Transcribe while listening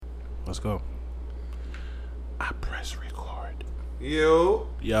Let's go. I press record. Yo.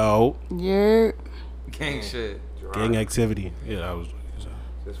 Yeah. Gang shit. Gang activity. Yeah, that was.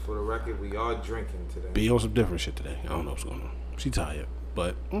 Just for the record, we are drinking today. Be on some different shit today. I don't know what's going on. She tired,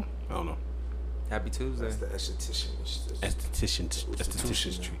 but I don't know. Happy Tuesday. That's the esthetician.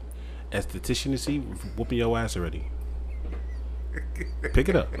 Esthetician's treat. Esthetician is he whooping your ass already? Pick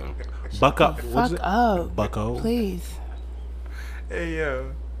it up. No. Buck up. What's Fuck it? up. Bucko. Please. Hey,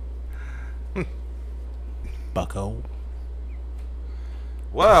 yo. Bucko.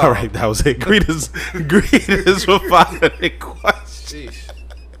 Wow. All right, that was it. Greetings for following questions. Sheesh.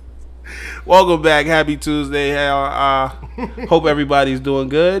 Welcome back. Happy Tuesday. Hope everybody's doing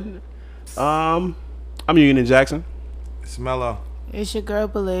good. I'm Union Jackson. It's Mello. It's your girl,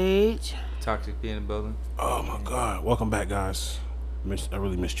 Belage. Toxic P in the building. Oh my God. Welcome back, guys. I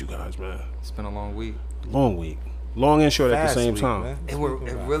really missed you guys, man. It's been a long week. Long week. Long and short at the Fast same week, time. man. It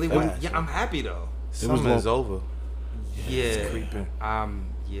really went. Yeah, I'm happy though. Summer is over. Yeah. It's creeping.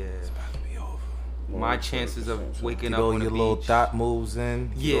 Yeah. It's about to be over. My chances of waking Get up all on the your beach. little dot moves in.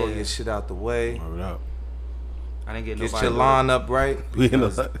 Get all Yeah. your shit out the way. Word up. I didn't get Get nobody. your line up right. This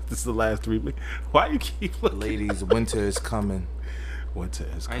Because is the last 3 weeks. Why you keep looking? ladies, winter is coming. Winter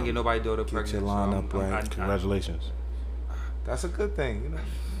is I coming. ain't get nobody daughter Get pregnant. your line up right. Congratulations. That's a good thing, you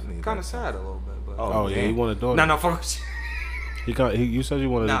know. Kind of sad a little bit, but. Oh yeah, damn. he wanted a daughter. No, fuck. You said you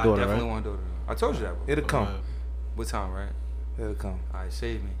wanted Nah, a daughter, definitely right? want a daughter. I told you that. Bro. It'll come. What time, right? It'll come. Alright,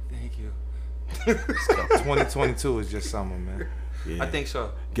 save me. Thank you. 2022 is just summer, man. Yeah. I think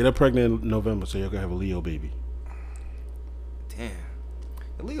so. Get her pregnant in November so you're gonna have a Leo baby. Damn.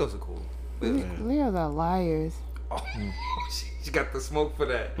 The Leos are cool. Leos are liars. Oh, she got the smoke for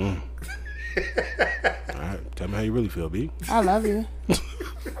that. All right, tell me how you really feel, B. I love you.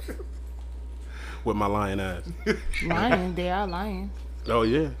 With my lying ass. Lying. They are lying. Oh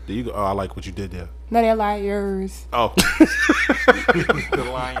yeah, there you go. Oh, I like what you did there. No, they're liars. Oh. The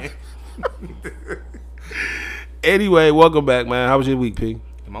lion. Anyway, welcome back, man. How was your week, P?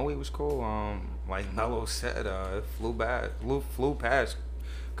 My week was cool. Like Mello said, it flew past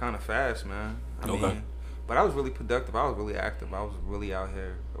kind of fast, man. I mean, but I was really productive. I was really active. I was really out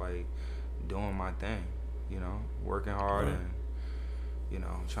here, like, doing my thing, you know, working hard and, you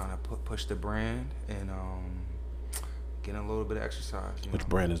know, trying to push the brand and getting a little bit of exercise. Which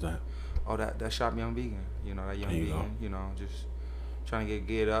brand is that? Oh, that Shop Young Vegan. You know, that Young There you Vegan. You know, just trying to get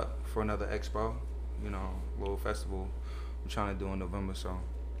geared up for another expo. You know, little festival I'm trying to do in November. So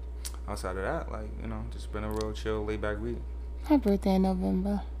outside of that, like, you know, just been a real chill, laid back week. My birthday in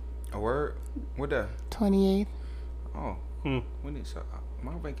November. A word? What that? 28th. Oh, when is am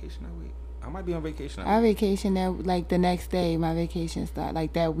I on vacation that week? I might be on vacation. I vacation that like the next day. My vacation start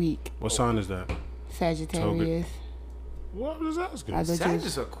like that week. What sign is that? Sagittarius. What was asking? I thought you was-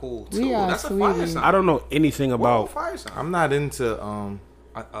 Sagittarius are cool too. We are That's a fire sweetie. sign. I don't know anything What about. fire sign? I'm not into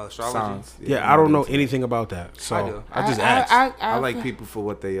Astrology. signs. Yeah, I don't know anything about that. So I do. I just asked. I like people for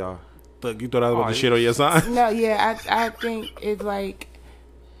what they are. Look, you thought I was about Oh, to shit on your sign? No, yeah, I think it's like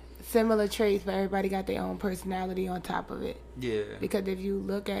similar traits, but everybody got their own personality on top of it. Yeah. Because if you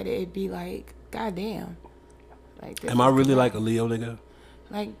look at it, it'd be like, goddamn. Like, this Am I is really the- like a Leo nigga?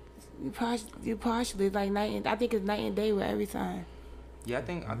 Like, you partially like night and I think it's night and day with every sign. Yeah, I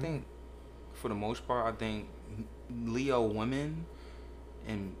think for the most part, I think Leo women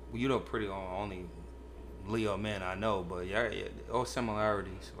and you know pretty only Leo men I know, but yeah, all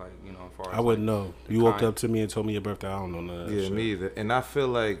similarities, like, you know, as far as I wouldn't like, know. You walked up to me and told me your birthday. I don't know none of that Yeah, shit. me either. And I feel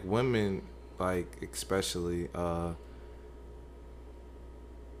like women, like, especially,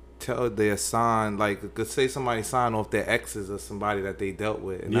 tell their sign, like, could say somebody sign off their exes or somebody that they dealt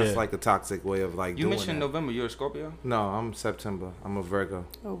with, and Yeah. that's like a toxic way of like You doing mentioned that. November. You're a Scorpio. No, I'm September. I'm a Virgo.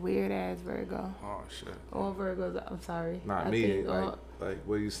 A weird ass Virgo. Oh shit. All Virgos, I'm sorry. Not I me. think Like,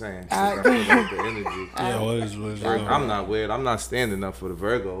 what are you saying? I- I feel like the energy. Yeah, what is I'm not weird. I'm not standing up for the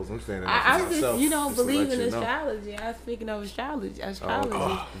Virgos. I'm standing up for I'm myself. just, you don't to believe let in you know. astrology. I'm speaking of astrology.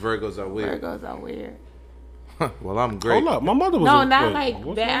 Virgos are weird. Virgos are weird. Well, I'm great. Hold up, my mother was. No, a, not wait, like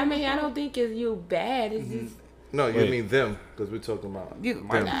what's that. her I name? mean, I don't think it's you bad. It's just No, you Wait. mean them, because we're talking about you.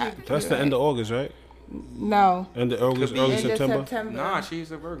 them. That's the end of August, right? No. End of August, be early End of September. Nah,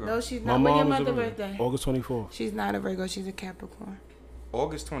 she's a Virgo. No, she's My not. When your mom is a mother Virgo. birthday? August 24th. She's not a Virgo. She's a Capricorn.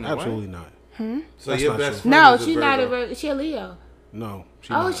 August 21. Absolutely not. So That's your not best true. friend No, is she's not a Virgo. Virgo. She a Leo. No,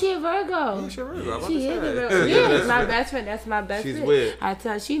 she Oh, not. she a Virgo. She's a Virgo. I'm about She to is a say. Virgo. Yeah, it's my best friend. That's my best She's friend. weird. I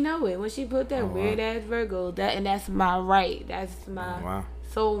tell she know it when she put that weird ass Virgo. That's my right. That's my Wow.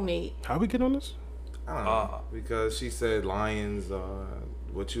 soulmate. How we get on this? I don't know. Because she said lions are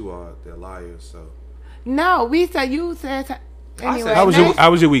what you are. They're liars. So No, we said you said. Anyway, How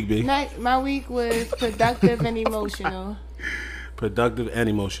was your week, B? my week was productive and emotional. Productive and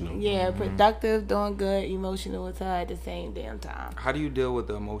emotional. Yeah, productive, doing good, emotional was her at the same damn time. How do you deal with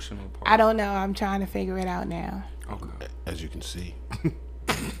the emotional part? I don't know. I'm trying to figure it out now. Okay. As you can see.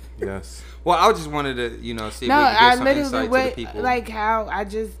 Yes. Well, I just wanted to, see if No, we could I get some literally insight to the went people. like how I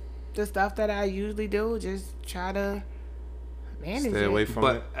just the stuff that I usually do, just try to manage Stay it. away from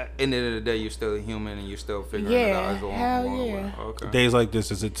But it. at the end of the day, you're still a human and you're still figuring it out. Yeah, as hell along the yeah. way. Okay. Days like this,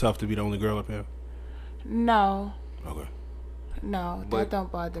 is it tough to be the only girl up here? No, Okay. no, But- that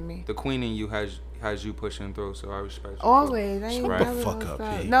don't bother me. The queen in you has you pushing through, so I respect you. Always, I ain't Shut never the fuck gonna up,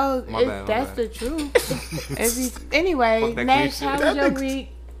 stop. P. No, My bad, my that's bad. the truth. Anyway, Fuck that next, cliche. how was your week,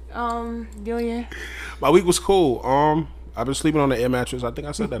 Julian? My week was cool. I've been sleeping on the air mattress. I think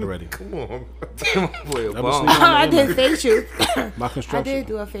I said that already. Come on. Boy, a I've been bum. sleeping on the I air did mattress. face shoot. My I construction. did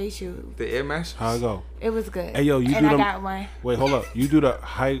do a face shoot. The air match. How it go? It was good. Hey, yo, you and do I them- got one. Wait, hold up. You do the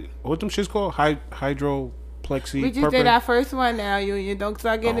what them shits called? Hydroplexy. We just did our first one now, Union. Don't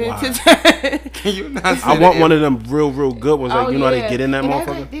start getting Oh, into that. Can you not say I want the one air- of them real good ones. Like, you know how they get in that and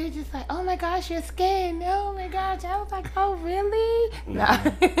motherfucker? They were just like, oh my gosh, your skin. Oh my gosh. I was like, oh really? Nah.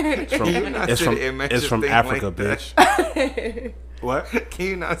 It's from, Can you not it's say from, the air mattress it's from thing Africa, like that? bitch. What? Can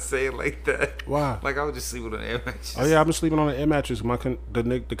you not say it like that? Why? Like I was just sleeping on the air mattress. Oh yeah, I've been sleeping on an air mattress.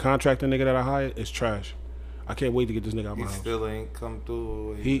 The contractor nigga that I hired is trash. I can't wait to get this nigga out my He house. still ain't come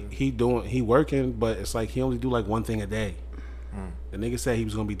through. He working, but it's like he only do like one thing a day. The nigga said he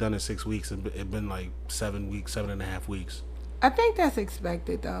was gonna be done in 6 weeks, and it been like 7 weeks, 7.5 weeks. I think that's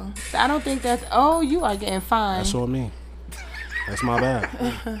expected though. I don't think that's. Oh, you are getting fined. That's what I mean. That's my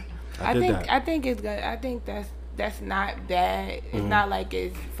bad. I did that. I think it's good. I think that's not bad. It's not like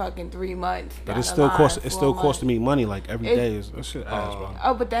it's fucking 3 months. But down it's the still line, cost. It's 4 still months. costing me money like every It- day. That shit ass, bro.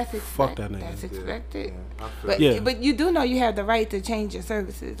 Oh, but that's Fuck that nigga. That's expected. I feel But Yeah. but you do know you have the right to change your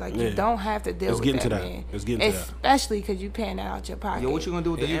services. Like Yeah. you don't have to deal It's with getting that, to that. man. It's getting to that. Especially because you paying that out your pocket. Yo, what you gonna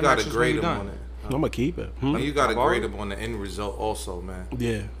do with And the you air gotta mattress when grade you him done? on it. I'm gonna keep it. And you gotta I've grade already- him on the end result also, man.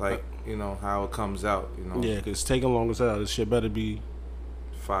 Yeah. Like, how it comes out, Yeah, cause it's taking long as hell. This shit better be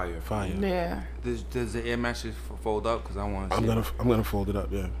fire. fire. Yeah. Does the air mattress fold up? Cause I want to. I'm gonna fold it up.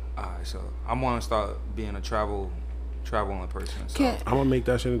 Yeah. Alright, so I want to start being a traveling person. So. Can I'm gonna make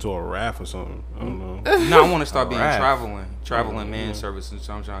that shit into a raft or something. I don't know. No, I want to start being Alright. traveling man services.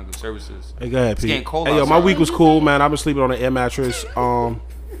 So I'm trying to do services. Hey, go ahead, It's Pete. getting cold Hey, yo, my outside. week was cool, man. I've been sleeping on an air mattress.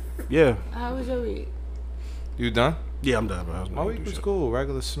 Yeah. How was your week? You done? Yeah, I'm done, bro. I was My gonna week do was shit. cool.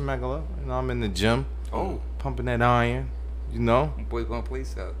 Regular smuggler. I'm in the gym, Oh, pumping that iron. boy, gonna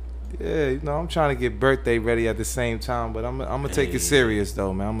place up. Yeah, I'm trying to get birthday ready at the same time, but I'm gonna take Hey. it serious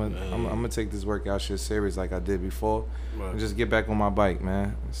though, man. I'm Hey. gonna take this workout shit serious like I did before, Right. and just get back on my bike,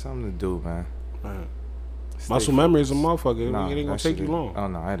 man. It's something to do, man. Right. Stay Muscle memory is a focused. motherfucker. Nah, It ain't gonna that take shit you ain't- long. Oh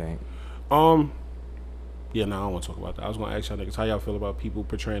no, it ain't. Yeah, no, I don't want to talk about that. I was gonna ask y'all niggas how y'all feel about people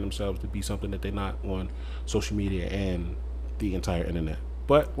portraying themselves to be something that they're not on social media and the entire internet.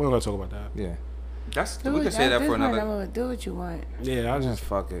 But we're not gonna talk about that. Yeah, We can say that for another. I'm gonna do what you want. Yeah, I just just.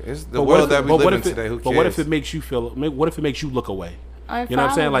 fuck it. It's the But world that we live in if it, today. Who cares? But what if it makes you feel? What if it makes you look away? You know what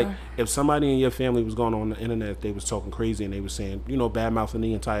I'm saying? Like, if somebody in your family was going on the internet, they was talking crazy and they was saying, bad mouthing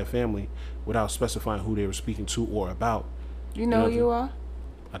the entire family without specifying who they were speaking to or about. You know who know, you are?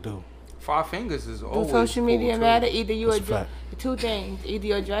 I do. 5 fingers is Do always social media cool, too. matter? Either you That's a address fact. two things. Either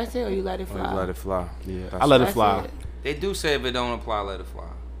you address it or you let it Or fly. you let it fly. Yeah, That's I let it That's fly. it. They do say if it don't apply, let it fly.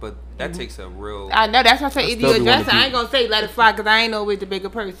 But that takes a real. I know that's why I say either still you be address one it. of I ain't gonna say let it fly because I ain't always the bigger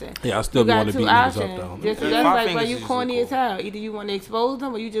person. Yeah, I still You be got want to two beat niggas options. up though. Just Yeah, that's 5 like, fingers but you is corny cool. as hell. Either you want to expose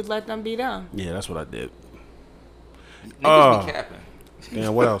them or you just let them be them. Yeah, that's what I did. Niggas be capping.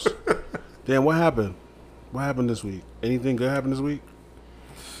 Damn, what else? Damn, what happened? What happened this week? Anything good happened this week?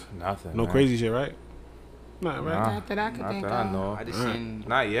 Nothing. No man. crazy shit, right? Not right. Nah, Not that I could not think that I of. know. I of. just seen.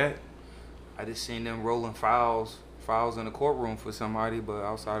 Not yet. I just seen them rolling files in the courtroom for somebody, but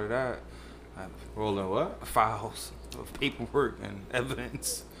outside of that, Rolling what? files of paperwork and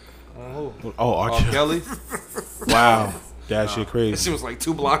evidence. Oh, Oh, R. R. Kelly. Kelly. Wow, that shit This crazy. shit was like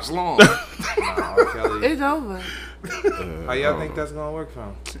 2 blocks long. Nah, R. Kelly. It's over. How y'all think that's gonna work for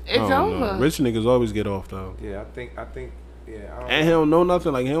him? It's over. Rich niggas always get off though. Yeah, I think. Yeah, I don't And he don't know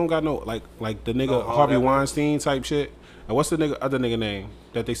nothing. Like he don't got no like the nigga No, Harvey that- Weinstein type shit. And what's the other nigga name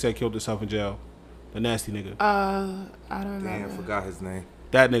that they said killed himself in jail? The nasty nigga. I don't Damn, remember. forgot his name.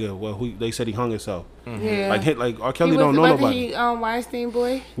 That nigga. Well, they said he hung himself. Yeah. Like R. Kelly He don't know wasn't nobody. he Weinstein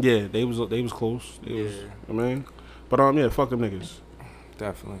boy? Yeah, they was close. They was, Yeah. I mean, but yeah, fuck them niggas.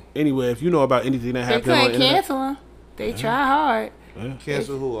 Definitely. Anyway, if you know about anything that They happened on the couldn't internet, cancel him. They try hard. Yeah.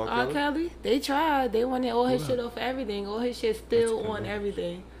 Cancel who? R. Kelly? They tried. They wanted all his shit off everything. All his shit still on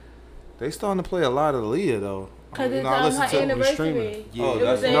everything. They starting to play a lot of Aaliyah though. Because it's her anniversary. Yeah. It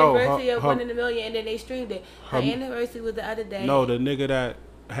was the anniversary of 1 in a Million, and then they streamed it. Her anniversary was the other day. No, the nigga that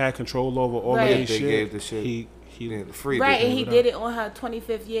had control over all of his shit. Gave the shit. He freed right, and he did it on her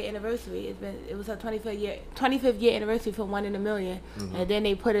 25th year anniversary. It was her 25th year anniversary for 1 in a Million, and then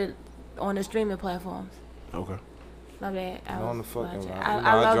they put it on the streaming platforms. Okay. My bad. On the fucking line.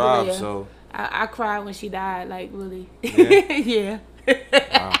 I love drive, Aaliyah. So I cried when she died. Like really. Yeah. Yeah.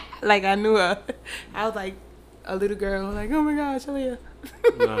 Wow. Like I knew her. I was like a little girl. Like, oh my gosh, Aaliyah.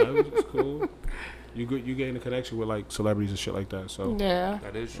 Nah, it was cool. You gain a connection with like celebrities and shit like that. So yeah,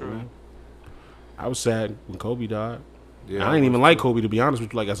 that is true. I was sad when Kobe died. Yeah, I ain't even like Kobe, to be honest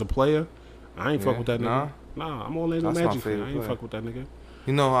with you. Like as a player, I ain't fuck with that nigga. Nah, I'm Orlando That's my Magic fan. favorite I ain't player. fuck with that nigga.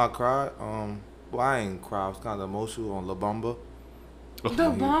 You know how I cried? Well, I ain't cry. I was kind of emotional on La Bamba. the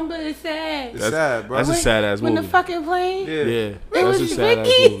Bomber is sad. It's sad, bro. That's a sad ass movie. When the fucking plane. Yeah. Yeah, was that's a sad ass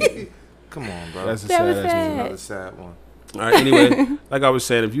Ricky. movie. Come on, bro. That's a That sad was ass sad. movie. Another sad one. All right. Anyway, like I was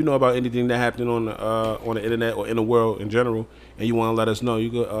saying, if you know about anything that happened on the internet or in the world in general, and you want to let us know, you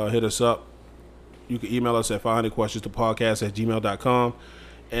could hit us up. You can email us at 500questions@gmail.com.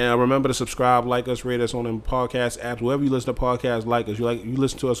 And remember to subscribe, like us, rate us on them podcast apps. Wherever you listen to podcasts, like us. You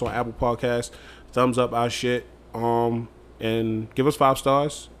listen to us on Apple Podcasts, thumbs up our shit. And give us 5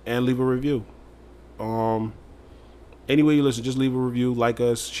 stars and leave a review. Anyway you listen, just leave a review, like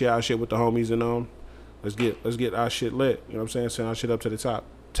us, share our shit with the homies, and let's get our shit lit. You know what I'm saying? Send our shit up to the top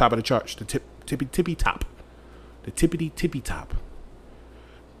of the charts, the tippy top, the tippy top.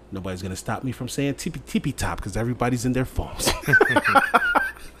 Nobody's gonna stop me from saying tippy top because everybody's in their phones.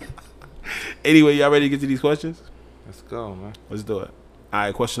 Anyway, y'all ready to get to these questions? Let's go, man. Let's do it. All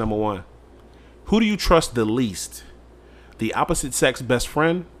right, question number 1. Who do you trust the least? The opposite sex best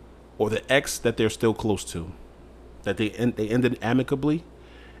friend or the ex that they're still close to? That they ended amicably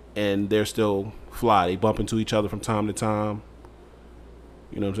and they're still fly. They bump into each other from time to time.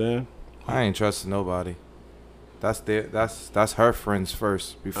 You know what I'm saying? I ain't trusting nobody. That's her friends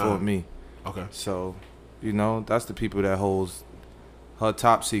first before me. Okay. So, that's the people that holds her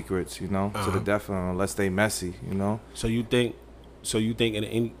top secrets, to the death of them, unless they messy, So you think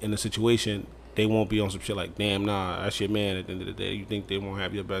in a situation they won't be on some shit like, damn, nah, that's your man at the end of the day. You think they won't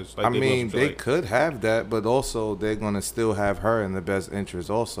have your best? Like, they could have that, but also they're gonna still have her in the best interest.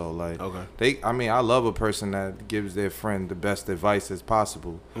 Also, like, okay. I love a person that gives their friend the best advice as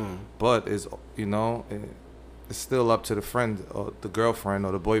possible, but it's still up to the friend or the girlfriend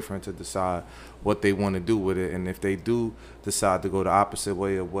or the boyfriend to decide what they want to do with it. And if they do decide to go the opposite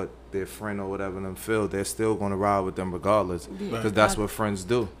way of what their friend or whatever them feel, they're still going to ride with them regardless, because that's what friends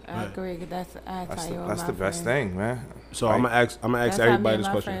do. I agree. That's the best thing, man. So I'm gonna ask everybody this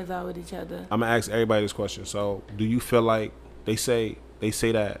question. Friends are with each other. I'm gonna ask everybody this question. So do you feel like they say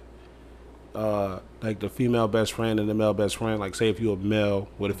that like the female best friend and the male best friend, like say if you're a male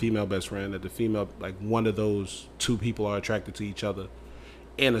with a female best friend, that the female, like one of those two people are attracted to each other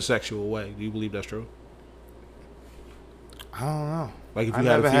in a sexual way? Do you believe that's true? I don't know. Like if I you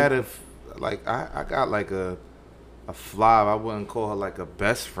never had I got like a fly. I wouldn't call her like a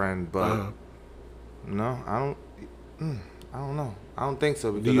best friend, but no, I don't know. I don't think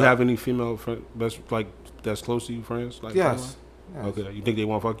so. Do you have any female friend best like that's close to you, friends? Like yes. Okay. You think they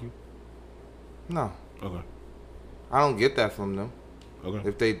won't fuck you? No. Okay. I don't get that from them. Okay.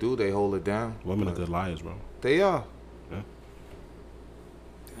 If they do, they hold it down. Women are good liars, bro. They are.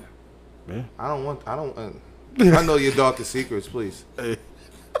 Yeah. I know your darkest secrets, please. I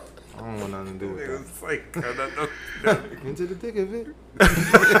don't want nothing to do with that. It's like, Into the thick of it.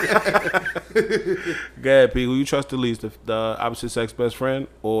 Go ahead, P. Who you trust the least? The opposite sex best friend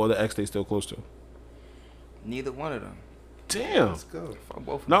or the ex they still close to? neither one of them. Damn. Let's go. Fuck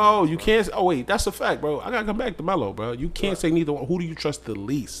both of No, them. you can't. Oh wait, that's a fact, bro. I gotta come back to Mello, bro. You can't say neither one. Who do you trust the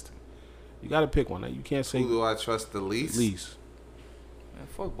least? You gotta pick one. You can't say Who do I trust the least? least. Man,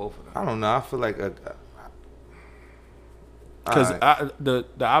 fuck both of them. I don't know. I feel like Because alright. the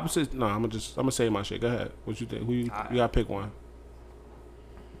opposite. No, I'm gonna say my shit. Go ahead. What you think? Who you gotta pick one?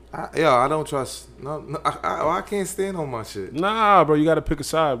 I don't trust. No, I can't stand on my shit. Nah, bro. You gotta pick a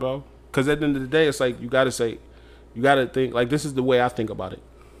side, bro. Because at the end of the day, it's like you gotta think. Like this is the way I think about it.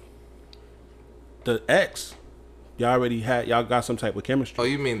 The ex, y'all got some type of chemistry. Oh,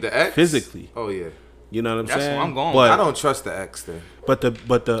 you mean the ex? Physically. Oh yeah. You know what I'm That's saying? where I'm going. But I don't trust the ex then. But the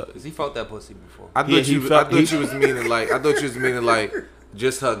Cause he felt that pussy before. I thought Yeah, you was meaning like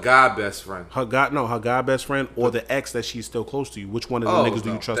Just her guy best friend. Her guy best friend, or the ex that she's still close to you. Which one of the niggas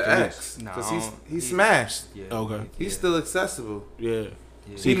do you trust the the ex? least? Because he's smashed. Yeah. Okay. He's still accessible. Yeah.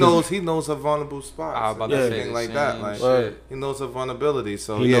 He knows her vulnerable spots. And everything like that. Like he knows her vulnerability.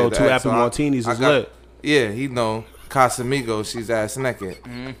 So he know 2 apple martinis is lit. Yeah, he know Casamigos. She's ass naked.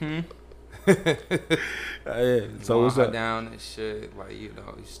 So what's up? Down and shit. Like you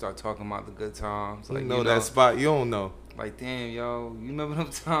start talking about the good times. Like you know that spot you don't know. Like damn, yo, you remember them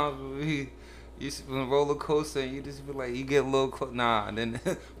times when we used to roller coaster and you just be like, you get a little close. Nah, and then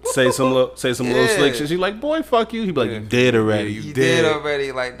say some little slick shit. She like, boy, fuck you. He be like, you dead already. You did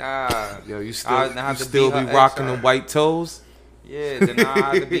already. Like nah. Yo, you still be rocking the white toes. Yeah, then I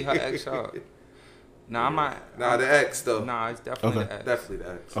had to be her ex up. Nah, I'm not. Nah, the ex though. Nah, it's definitely the ex. Definitely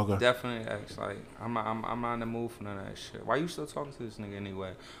the ex. Okay. Definitely the ex. Like I'm not in the mood for none of that shit. Why you still talking to this nigga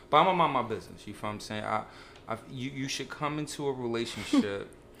anyway? But I'm about my business. You feel what I'm saying? You should come into a relationship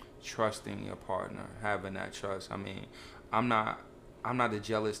trusting your partner, having that trust. I mean, I'm not the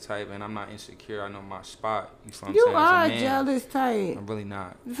jealous type, and I'm not insecure. I know my spot. You feel what I'm saying? You are a jealous type. I'm really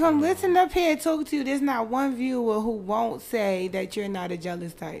not. From listening up here and talking to you, there's not one viewer who won't say that you're not a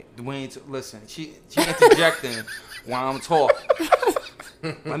jealous type. Listen, she interjecting while I'm talking.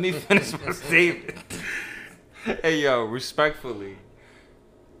 Let me finish my statement. Hey, yo, respectfully.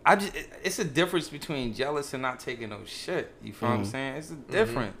 It's a difference between jealous and not taking no shit. You feel what I'm saying? It's a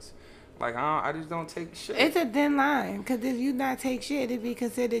difference. Like I just don't take shit. It's a thin line, because if you not take shit, it'd be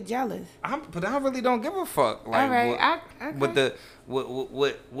considered jealous. But I really don't give a fuck. Like, all right,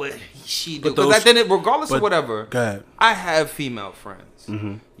 what she do? Because then, regardless of whatever, I have female friends.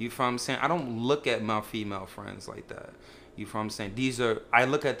 You feel what I'm saying? I don't look at my female friends like that. You feel what I'm saying? I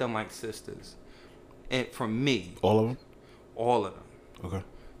look at them like sisters, and for me, all of them. All of them. Okay.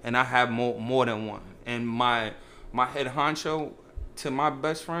 And I have more than one. And my head honcho to my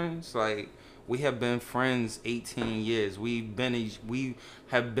best friends, like we have been friends 18 years. We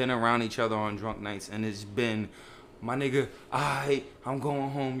have been around each other on drunk nights, and it's been my nigga, I'm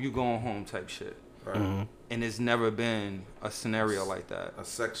going home, you going home type shit. Right. And it's never been a scenario like that. A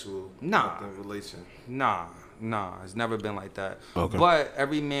sexual relation. Nah, it's never been like that. Okay. But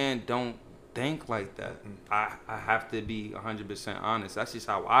every man don't think like that. I have to be 100% honest. That's just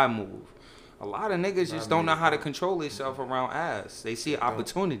how I move. A lot of niggas just don't know how to control themselves around ass. They see an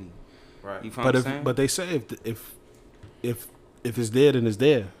opportunity. Right. You feel what I'm saying? But they say if it's there, then it's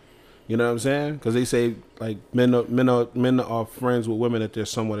there. You know what I'm saying? Because they say like men are friends with women that they're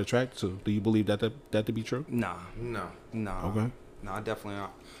somewhat attracted to. Do you believe that to be true? Nah. Okay. Nah, definitely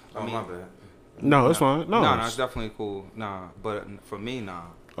not. My bad. No, it's fine. No, it's definitely cool. Nah, but for me, nah.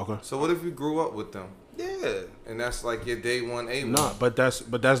 Okay. So what if you grew up with them? Yeah. And that's like your day one A1. No, but that's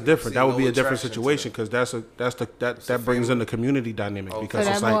different. That would be a different situation because that brings in the community dynamic because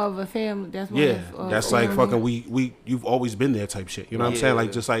so it's that's like more of a family. That's more that's like fucking you've always been there type shit. You know what I'm saying?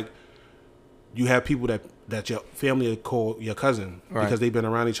 Like just like you have people that your family call your cousin because they've been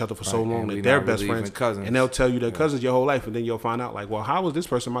around each other for so long that they're best friends, and they'll tell you their cousins your whole life, and then you'll find out like, well, how was this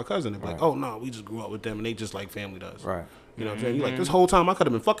person my cousin? They're like, oh no, we just grew up with them, and they just like family does. Right. You know what I'm saying? You're like, this whole time I could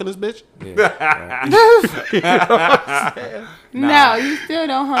have been fucking this bitch. Yeah. You know what I'm saying? No, you still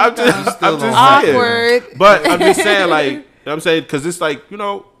don't hunt them. I'm just awkward. Saying. But I'm just saying, like, you know what I'm saying? Because it's like, you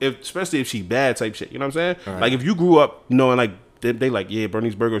know, especially if she bad type shit. You know what I'm saying? Right. Like, if you grew up knowing, like, they like, yeah,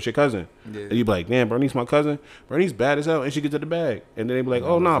 Bernice Burger is your cousin. Yeah. And you be like, damn, Bernice my cousin. Bernice bad as hell. And she get to the bag. And then they be like,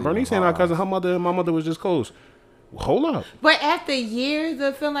 oh, nah, Bernice ain't our cousin. Her mother and my mother was just close. Hold up. But after years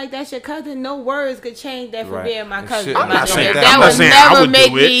of feeling like that's your cousin, no words could change that from being my cousin. I'm not saying that would never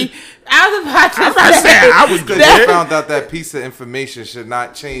make me. I was about to say I was good. They found out that piece of information should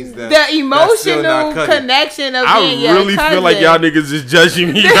not change that. The emotional connection of being your cousin. I really feel like y'all niggas is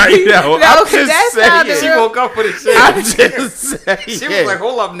judging me right now. No, I'm just saying. She woke up for the shit. I'm just saying. She was like,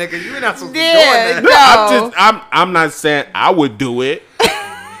 hold up, nigga. You're not supposed to be doing that. No. I'm not saying I would do it.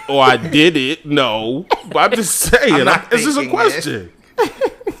 Or I did it, no. But I'm just saying. It's just a question.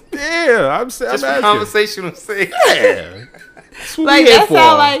 Yeah, I'm saying. Just for conversational sake. Yeah. Like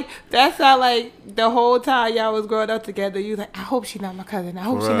that's how like the whole time y'all was growing up together, you like, I hope she's not my cousin. I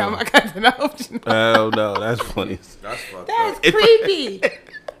hope she's not my cousin. I hope she's not. Oh no, that's funny. That's creepy.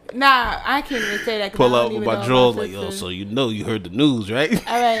 Nah, I can't even say that. Pull out with my drawers like, yo, so you know you heard the news, right?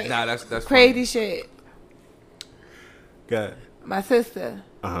 All right. Nah, that's crazy shit. God. My sister.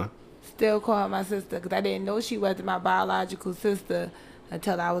 Uh-huh. Still call my sister because I didn't know she wasn't my biological sister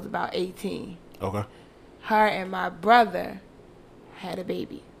until I was about 18. Okay. Her and my brother had a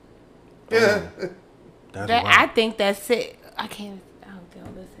baby. Yeah. I think that's it. I don't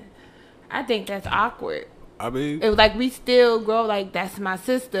listen. I think that's awkward. I mean, it was like we still grow like that's my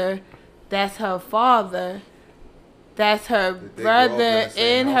sister, that's her father, that's her brother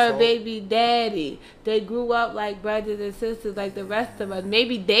and her baby daddy. They grew up like brothers and sisters like the rest of us.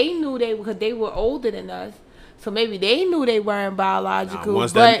 Maybe they knew because they were older than us. So maybe they knew they weren't biological.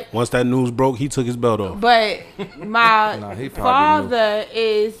 Once that news broke, he took his belt off. But my father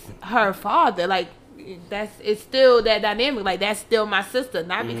is her father. Like it's still that dynamic. Like that's still my sister.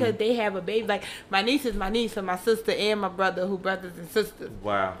 Not because they have a baby. Like my niece is my niece, and my sister and my brother, who brothers and sisters.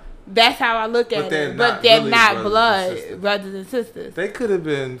 Wow. That's how I look at it. But they're not blood brothers and sisters. They could have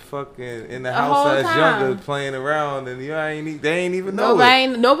been fucking in the house as younger, playing around, and they ain't even know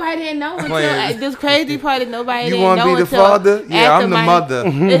it. Nobody didn't know until this crazy part is nobody you didn't know. You want to be the father? Yeah, I'm the mother.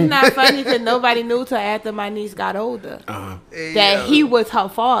 It's not funny because nobody knew till after my niece got older that he was her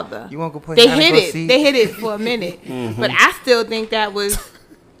father. You want to go play? They hid it for a minute, but I still think that was.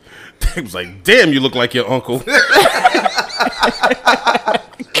 He was like, "Damn, you look like your uncle."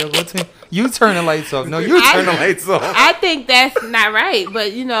 You turn the lights off. No, you turn the lights off. I think that's not right,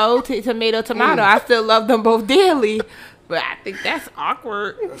 but tomato. I still love them both dearly, but I think that's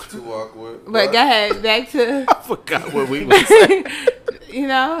awkward. That's too awkward. But go ahead, back to. I forgot what we were saying.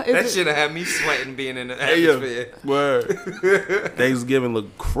 That should have had me sweating being in the atmosphere. Word. Thanksgiving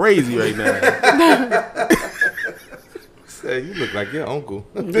look crazy right now. Say you look like your uncle.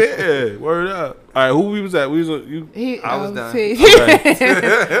 Yeah, word up. All right, who we was at? I was done. Okay.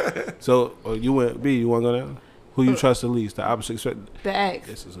 So you went B. You want to go down? Who you trust the least? The opposite sex. The ex.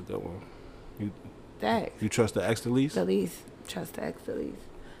 This is a good one. The ex. You trust the ex the least? The least. Trust the ex the least.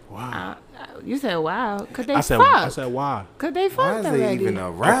 Wow. You said wow. Could they fuck? I said why? Could they fuck already? Why is they even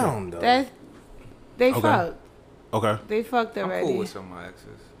around though? They fucked. Okay. They fucked already. I'm cool with some of my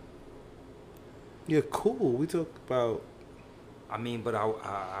exes. You're cool. We talk about. I mean, but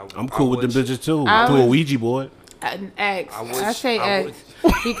I'm cool with the bitches too. Do a Ouija board. An ex. I say ex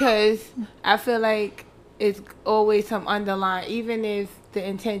because I feel like it's always some underlying, even if the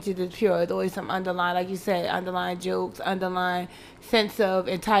intention is pure, it's always some underlying, like you said, underlying jokes, underlying sense of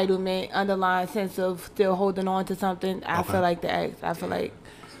entitlement, underlying sense of still holding on to something. I feel like the ex. I feel like.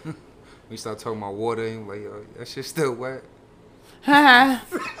 We start talking about water and like, yo, that shit's still wet. Come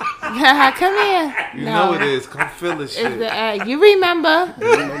here. You know it is. Come feel this shit. It's the ex. You remember?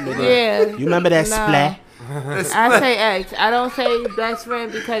 Yeah. You remember that splat? I say ex. I don't say best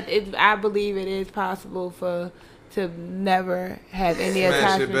friend because I believe it is possible to never have any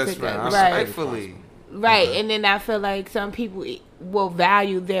attachment to that. Respectfully. Right. And then I feel like some people will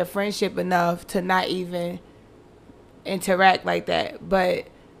value their friendship enough to not even interact like that. But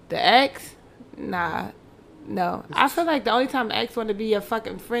the ex, nah. No, I feel like the only time an ex want to be your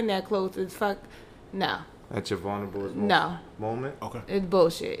fucking friend that close is no. At your vulnerable moment? Okay. It's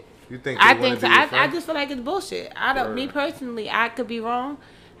bullshit. You think I think so. I just feel like it's bullshit. Me personally, I could be wrong.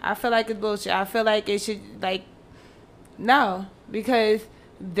 I feel like it's bullshit. I feel like it should no, because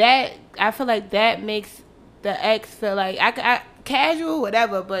I feel like that makes the ex feel like I casual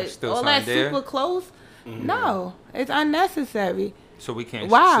whatever, but all that super close, no, it's unnecessary. So we can't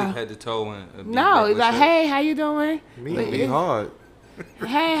sleep head to toe and no, it's like, hey, how you doing? Me be hard.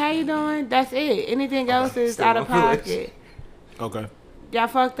 Hey, how you doing? That's it. Anything else is out of pocket. Okay. Y'all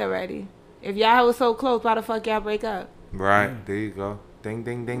fucked already. If y'all was so close, why the fuck y'all break up? Right. There you go. Ding,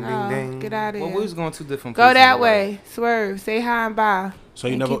 ding, ding, ding, ding. Get out of here. Well, we was going two different places. Go that way. Swerve. Say hi and bye. So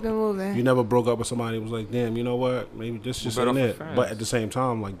keep it moving. You never broke up with somebody who was like, damn, you know what? Maybe this just ain't it. But at the same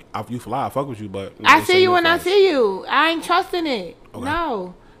time, like, you fly, I fuck with you, but... I see you when I see you. I ain't trusting it. Okay.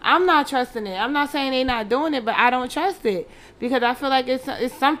 No. I'm not trusting it. I'm not saying they not doing it, but I don't trust it. Because I feel like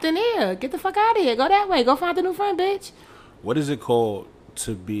it's something here. Get the fuck out of here. Go that way. Go find a new friend, bitch. What is it called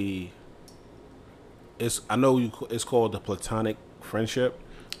to be... I know it's called the platonic friendship,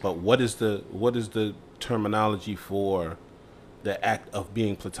 but what is the terminology for the act of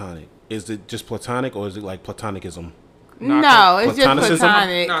being platonic? Is it just platonic or is it like platonicism? No, it's just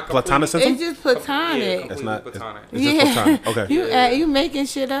platonic. Platonicism? It's just platonic. Yeah, it's not platonic. It's just platonic. Okay. You making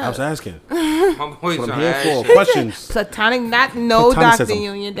shit up. I was asking. My boy's what I'm here for. Questions. Platonic, Dr.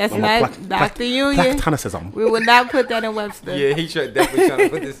 Union. That's not Dr. Union. Platonicism. We would not put that in Webster. Yeah, he definitely trying to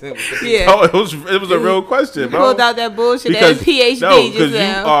put this in. Yeah. Oh, it was a real question, bro. Pulled out that bullshit as PhD. No, because you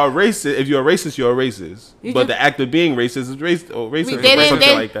are racist. If you're a racist, you're a racist. But the act of being racist is racist or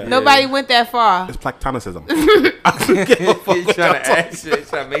something like that. Nobody went that far. It's platonicism. I don't give a fuck. Trying to add shit,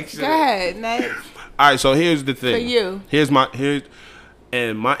 trying to make sure. Go ahead, next. All right, so here's the thing. For you.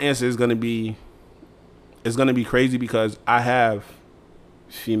 And my answer is gonna be crazy because I have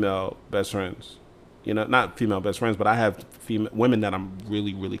female best friends. You know, not female best friends, but I have women that I'm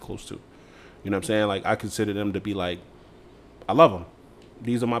really, really close to. You know what I'm saying? Like, I consider them to be like, I love them.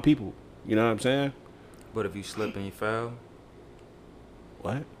 These are my people. You know what I'm saying? But if you slip and you fail?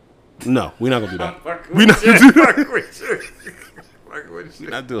 What? No, we're not going to do that. We're not going to do that. We're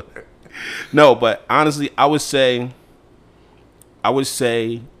not doing that. No, but honestly, I would say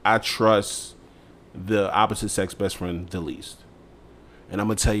I trust the opposite sex best friend the least. And I'm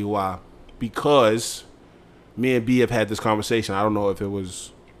going to tell you why. Because me and B have had this conversation. I don't know if it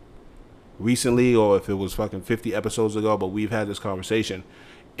was recently or if it was fucking 50 episodes ago, but we've had this conversation.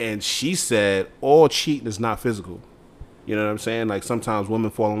 And she said all cheating is not physical. You know what I'm saying? Like, sometimes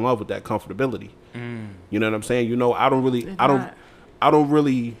women fall in love with that comfortability. You know what I'm saying? You know, I don't really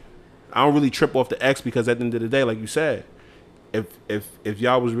trip off the ex, because at the end of the day, like you said, if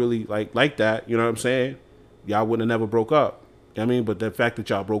y'all was really like that, you know what I'm saying? Y'all wouldn't have never broke up. I mean, but the fact that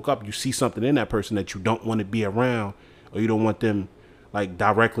y'all broke up, you see something in that person that you don't want to be around, or you don't want them like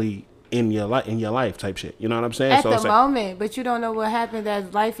directly in your life type shit. You know what I'm saying? At the moment, but you don't know what happens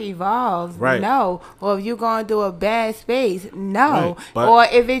as life evolves. Right. No. Or if you're going through a bad space. No. Right. Or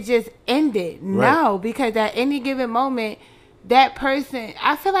if it just ended. Right. No. Because at any given moment, that person,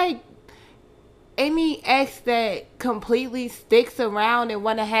 I feel like any ex that completely sticks around and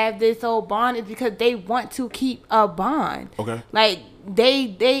want to have this old bond is because they want to keep a bond. Okay. Like,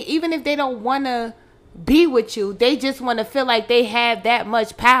 they even if they don't want to be with you, they just want to feel like they have that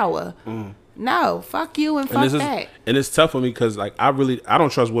much power. No, fuck you and fuck that. And it's tough for me because, like, I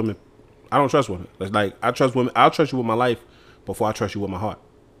don't trust women. I don't trust women. It's like, I trust women. I'll trust you with my life before I trust you with my heart.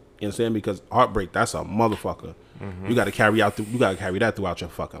 You know what I'm saying? Because heartbreak, that's a motherfucker. You got to carry that throughout your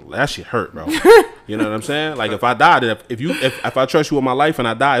fucking. That shit hurt, bro. You know what I'm saying? Like, if I died, if I trust you with my life and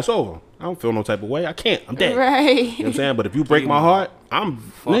I die, it's over. I don't feel no type of way. I can't. I'm dead. Right. You know what I'm saying? But if you break my heart, I'm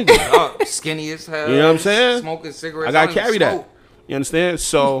nigga up, skinny as hell. You know what I'm saying? Smoking cigarettes. I gotta carry that. You understand?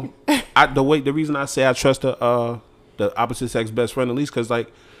 So, the reason I say I trust the opposite sex best friend at least, because,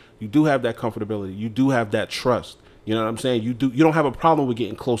 like, you do have that comfortability. You do have that trust. You know what I'm saying? You don't have a problem with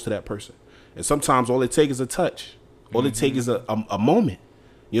getting close to that person. And sometimes all it takes is a touch. All it takes is a moment.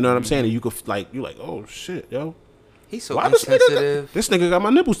 You know what I'm saying? And you could, like, you're like, oh shit, yo. He's so insensitive. This nigga got my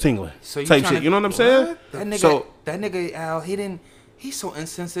nipples tingling. So type shit. You know what I'm saying? That nigga Al, he's so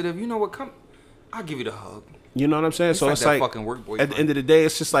insensitive. You know what? I'll give you the hug. You know what I'm saying? So it's like, fucking work boyfriend. At the end of the day,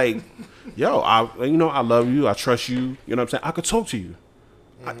 it's just like, yo, I love you. I trust you. You know what I'm saying? I could talk to you.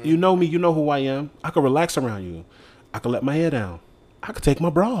 You know me. You know who I am. I could relax around you. I could let my hair down. I could take my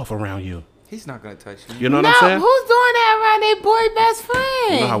bra off around you. He's not gonna touch you. You know what I'm saying? Who's doing that around their boy best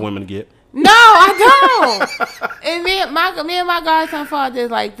friend? You know how women get. No, I don't. And me and my godson father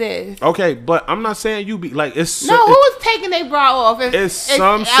is like this. Okay, but I'm not saying you be like it's. No, who's taking their bra off? It's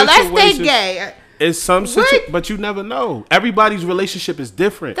some situations. Unless they gay. It's some but you never know. Everybody's relationship is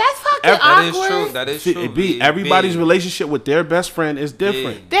different. That's fucking awkward. That is true. Everybody's relationship with their best friend is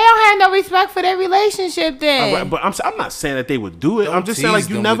different. They don't have no respect for their relationship then. Right, but I'm not saying that they would do it. I'm just saying, like,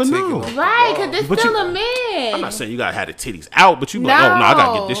 you never know. Right, because they're still a man. I'm not saying you gotta have the titties out, but you be like, oh no, I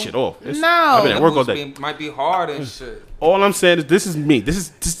gotta get this shit off. I've been at work all day. Might be hard and shit. All I'm saying is this is me.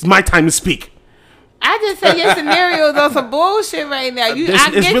 This is my time to speak. I just say your scenarios are some bullshit right now. I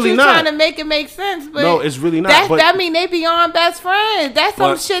get really you not. Trying to make it make sense, but no, it's really not. That mean they beyond best friends. That's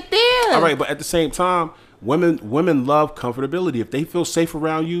some shit there. All right, but at the same time, women love comfortability. If they feel safe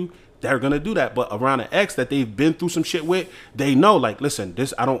around you, they're gonna do that. But around an ex that they've been through some shit with, they know, like, listen,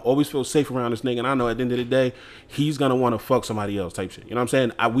 I don't always feel safe around this nigga, and I know at the end of the day, he's gonna want to fuck somebody else type shit. You know what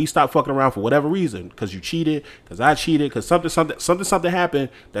I'm saying? We stopped fucking around for whatever reason, because you cheated, because I cheated, because something happened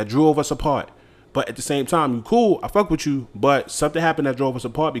that drove us apart. But at the same time, you cool, I fuck with you, but something happened that drove us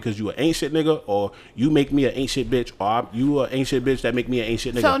apart because you an ain't shit nigga, or you make me an ain't shit bitch, or you an ain't shit bitch that make me an ain't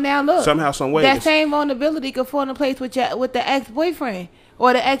shit nigga. So now look, somehow, some way, that same vulnerability could fall in place with the ex-boyfriend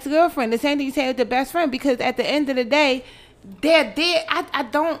or the ex-girlfriend. The same thing you say with the best friend, because at the end of the day, they're there. I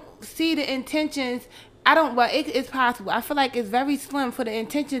don't see the intentions. It's possible. I feel like it's very slim for the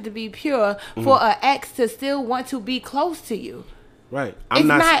intention to be pure for an ex to still want to be close to you. Right.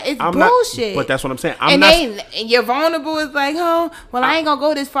 It's bullshit. But that's what I'm saying. And you're vulnerable. It's like, oh, well, I ain't gonna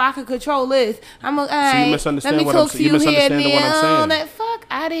go this far. I can control this. I'm gonna. So you misunderstand what I'm saying. You misunderstand what I'm saying. Fuck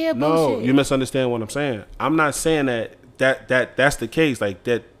out of here, bullshit. No, you misunderstand what I'm saying. I'm not saying that's the case. Like,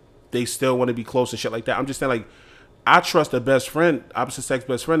 that they still want to be close and shit like that. I'm just saying, like, I trust the best friend, opposite sex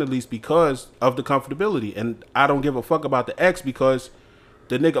best friend, at least because of the comfortability, and I don't give a fuck about the ex because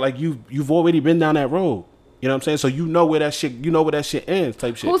the nigga, like, you've already been down that road. You know what I'm saying? So you know where that shit ends,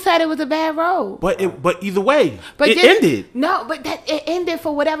 type shit. Who said it was a bad road? But either way, it ended. No, but it ended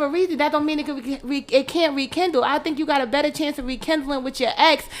for whatever reason. That don't mean it can't rekindle. I think you got a better chance of rekindling with your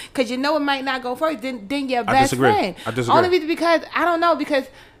ex because you know it might not go first than your best friend. I disagree. Only reason because I don't know because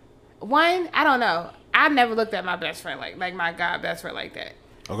one, I don't know. I never looked at my best friend like my God best friend like that.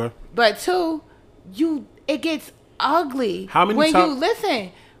 Okay. But two, it gets ugly. How many when times? You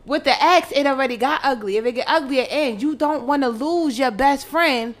listen. With the ex, it already got ugly. If it get ugly at end, you don't want to lose your best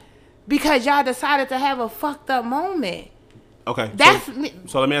friend because y'all decided to have a fucked up moment. Okay. That's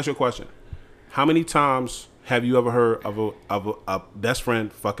so let me ask you a question. How many times have you ever heard of a best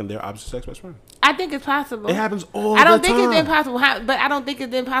friend fucking their opposite sex best friend? I think it's possible. It happens all the time. I don't think it's impossible, but I don't think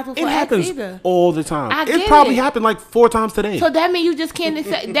it's impossible for ex either. All the time. It probably happened like 4 times today. So that means you just can't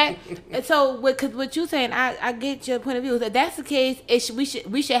accept that. So because what you're saying, I get your point of view. If that's the case,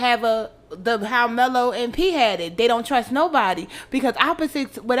 we should have how Mello and P had it. They don't trust nobody because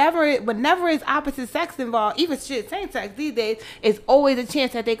opposites, whenever it's opposite sex involved, even shit same sex these days, it's always a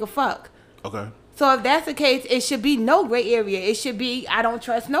chance that they could fuck. Okay. So if that's the case, it should be no gray area. It should be I don't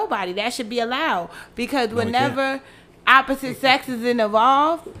trust nobody. That should be allowed because whenever opposite sex is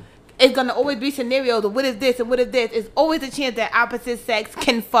involved, it's gonna always be scenarios of what is this and what is this. It's always a chance that opposite sex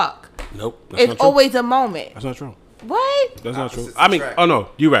can fuck. Nope. It's always a moment. That's not true. What? That's not true. I mean, oh no,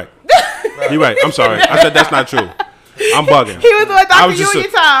 you're right. You're right. I'm sorry. I said that's not true. I'm bugging. He was like, Dr. You and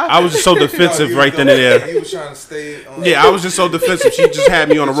your time. I was just so defensive right then and there. He was trying to stay on. Yeah, I was just so defensive. She just had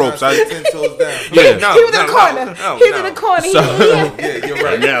me on the ropes. 10 toes down. Yeah. He was in the corner. He was in the corner. Yeah, you're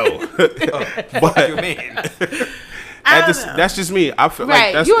right. No. What you mean? That's just me. I feel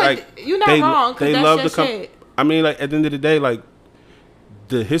like that's you're not wrong. They that's love your to come. shit. I mean, like at the end of the day, like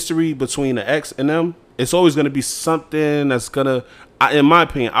the history between the ex and them, it's always gonna be something that's gonna. In my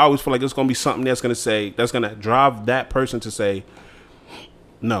opinion, I always feel like it's gonna be something that's gonna drive that person to say,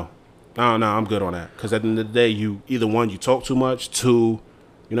 no, I'm good on that. Because at the end of the day, you either one, you talk too much, two,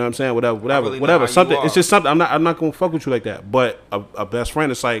 you know what I'm saying, whatever, something. It's just something. I'm not gonna fuck with you like that. But a best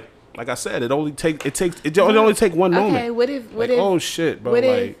friend, it's like I said, it only take one moment. Okay, what if oh shit, bro,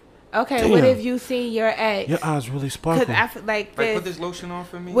 damn. What if you see your ex? Your eyes really sparkle. Because I feel like put this lotion on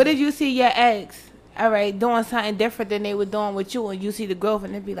for me. What if you see your ex? All right, doing something different than they were doing with you, and you see the growth,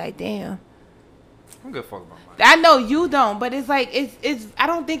 and it be like, damn. I'm good fuck about mine. I know you don't, but it's like it's. I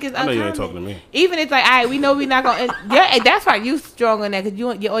don't think it's. I know you ain't talking to me. Even it's like, all right, we know we're not gonna. Yeah, that's why you strong on that because you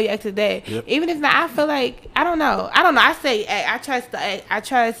all your exes dead. Yep. Even if not, I feel like I don't know. I say I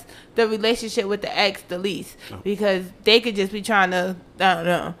trust the relationship with the ex the least because they could just be trying to. I don't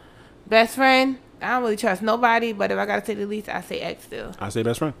know. Best friend, I don't really trust nobody, but if I gotta say the least, I say ex still. I say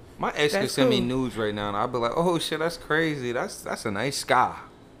best friend. My ex could send me nudes right now, and I'd be like, "Oh shit, that's crazy. That's a nice sky."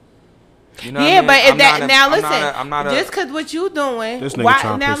 You know yeah, what I mean? But if now listen, just because what you doing, this nigga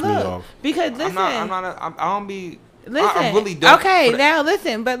trying to piss me off. Because listen, I don't be. Listen, I really don't. Okay, now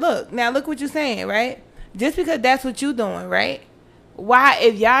listen, but look what you're saying, right? Just because that's what you doing, right? Why,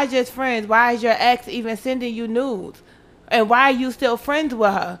 if y'all just friends, why is your ex even sending you nudes? And why are you still friends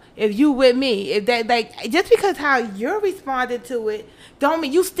with her? If you with me, if that just because how you're responding to it, don't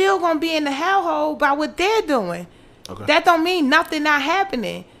mean you still gonna be in the hellhole by what they're doing. Okay. That don't mean nothing not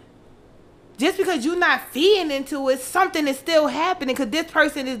happening. Just because you're not feeding into it, something is still happening because this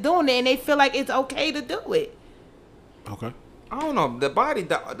person is doing it and they feel like it's okay to do it. Okay. I don't know. The body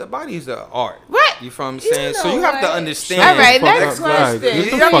is the art. What? You feel what I'm saying? So you have to understand. All right, next question.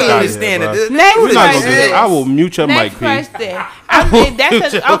 You have to understand it. Next question. I will mute your mic, P. Next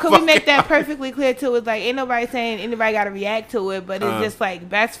question. Can we make that perfectly clear too? It's like ain't nobody saying anybody got to react to it, but it's just like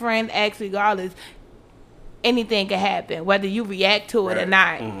best friend, ex, regardless. Anything can happen, whether you react to it or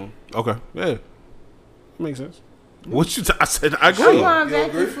not. Mm-hmm. Okay, yeah, makes sense. What you? I said I agree. I'm going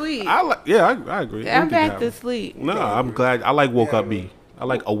back to sleep. I agree. I'm back to sleep. No, I'm glad. I like woke up B. I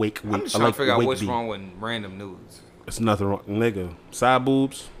like awake. I'm just trying to figure out what's wrong with random nudes. It's nothing wrong, nigga. Side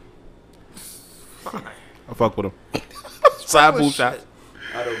boobs. Fine. I fuck with them. Side boob shots.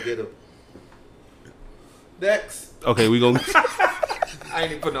 I don't get them. Next. Okay, we go. I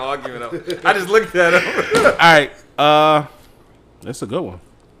ain't even putting no argument up. I just looked at him. All right. That's a good one.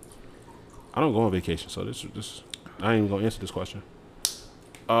 I don't go on vacation, so this I ain't even gonna answer this question.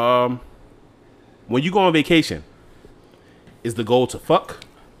 When you go on vacation, is the goal to fuck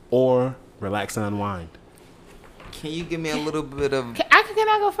or relax and unwind? Can you give me a little bit of? Can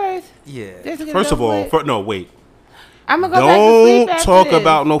I go first? Yeah. First of all, no, wait. I'm gonna go back to sleep after talk this.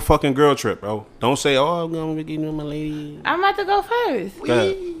 about no fucking girl trip, bro. Don't say, "Oh, I'm going to get you my lady." I'm about to go first. Go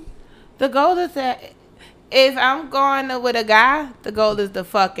ahead. The goal is that if I'm going with a guy, the goal is to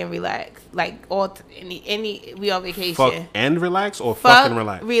fuck and relax. Like any we on vacation. Fuck and relax or fuck and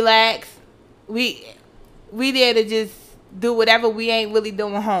relax? Relax. We there to just do whatever we ain't really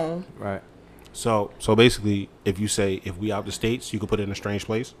doing home. Right. So basically, if you say if we out the States, you could put it in a strange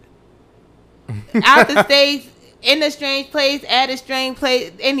place. Out the States, in a strange place, at a strange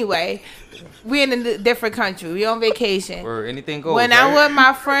place. Anyway, we in a different country. We on vacation. Or anything goes. When I'm with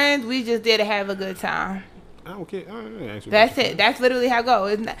my friends, we just there to have a good time. I don't care. That's it. That's literally how it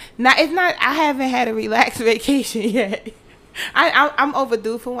goes. It's not. It's not. I haven't had a relaxed vacation yet. I'm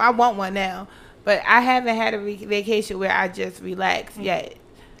overdue for one. I want one now, but I haven't had a vacation where I just relax yet.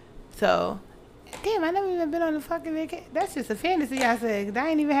 So, damn, I never even been on a fucking vacation. That's just a fantasy I said. I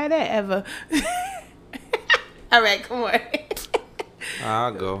ain't even had that ever. All right, come on.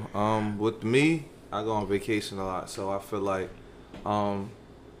 I'll go. With me, I go on vacation a lot, so I feel like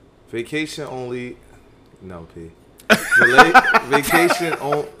vacation only. No, P. Vacation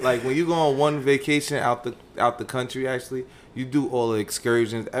on, like when you go on one vacation out the country, actually, you do all the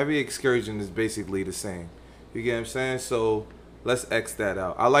excursions. Every excursion is basically the same. You get what I'm saying? So let's X that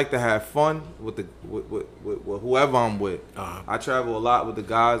out. I like to have fun with whoever I'm with. Uh-huh. I travel a lot with the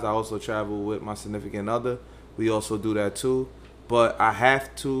guys. I also travel with my significant other. We also do that too. But I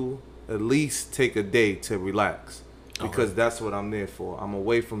have to at least take a day to relax because that's what I'm there for. I'm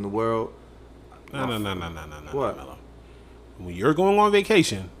away from the world. No. What? No. When you're going on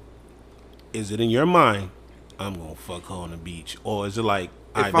vacation, is it in your mind, I'm going to fuck her on the beach? Or is it like,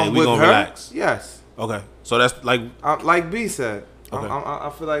 all right, babe, we going to relax? Yes. Okay. So that's like... like B said. Okay. I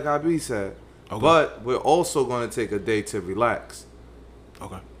feel like how B said. Okay. But we're also going to take a day to relax.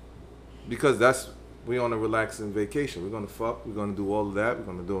 Okay. Because we on a relaxing vacation. We're going to fuck. We're going to do all of that. We're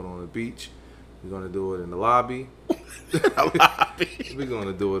going to do it on the beach. We're going to do it in the lobby. We're going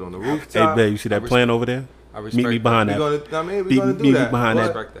to do it on the rooftop. Hey, babe, you see that plan over there? I respect Meet me behind We're that. going to do Meet me that. behind I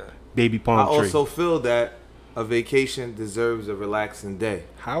that respect that. baby palm I tree. also feel that a vacation deserves a relaxing day.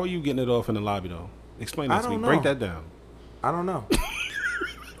 How are you getting it off in the lobby, though? Explain that to me. don't Break know. that down. I don't know.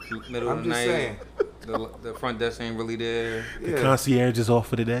 Middle I'm of the just night. saying. The front desk ain't really there. The Yeah. concierge is off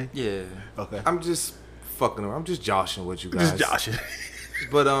for the day? Yeah. Okay. I'm just fucking around. I'm just joshing with you guys. Just joshing.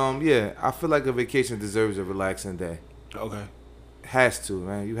 But yeah, I feel like a vacation deserves a relaxing day. Okay. Has to,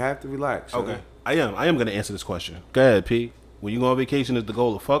 man. You have to relax. Okay. I am going to answer this question. Go ahead, P. When you go on vacation, is the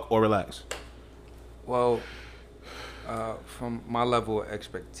goal to fuck or relax? Well, from my level of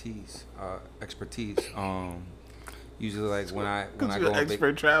expertise, usually like when I go on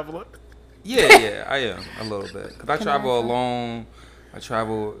expert traveler. Yeah, I am a little bit. Cause I travel alone. I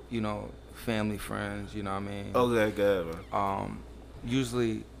travel, family, friends. You know what I mean? Okay, good.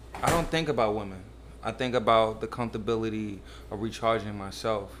 Usually, I don't think about women. I think about the comfortability of recharging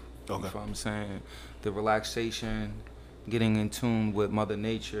myself. Okay. You know what I'm saying? The relaxation, getting in tune with Mother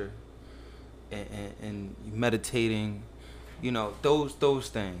Nature, and meditating. Those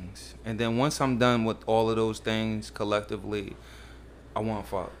things. And then once I'm done with all of those things collectively, I want to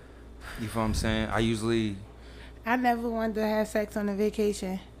fuck. You know what I'm saying? I never wanted to have sex on a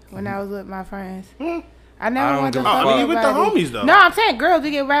vacation when I was with my friends. I I never don't wanted to give a fuck fuck. You with the anybody. homies, though. No, I'm saying girls,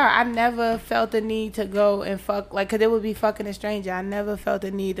 we get around. I never felt the need to go and fuck, like, because it would be fucking a stranger. I never felt the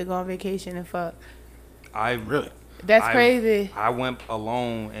need to go on vacation and fuck. Really? That's crazy. I went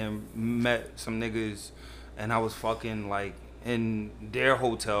alone and met some niggas, and I was fucking like in their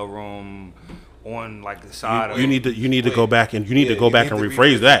hotel room on like the side. You need to go back and rephrase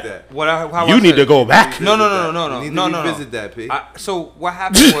revisit that. How You I need said to it. go back. No. You need to revisit that, P. So what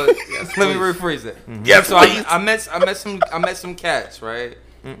happened was, let me rephrase it. Yes, So please. I met some cats, right?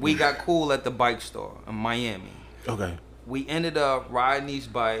 We got cool at the bike store in Miami. Okay. We ended up riding these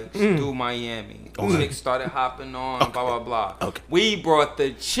bikes through Miami. Chicks started hopping on, blah, blah, blah. Okay. We brought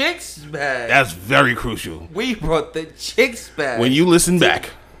the chicks back. That's very crucial. We brought the chicks back. When you listen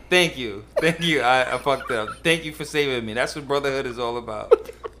back. Thank you. I fucked up. Thank you for saving me. That's what brotherhood is all about.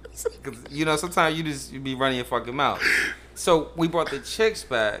 'Cause, sometimes you be running your fucking mouth. So we brought the chicks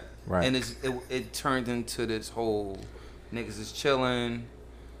back, Right. and it turned into this whole niggas is chilling.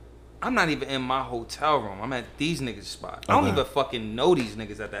 I'm not even in my hotel room. I'm at these niggas' spot. I don't Okay. even fucking know these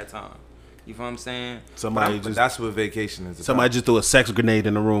niggas at that time. You feel what I'm saying? But that's what vacation is about. Somebody just threw a sex grenade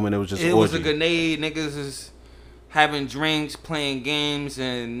in the room and it was just It orgy. was a grenade. Niggas is having drinks, playing games,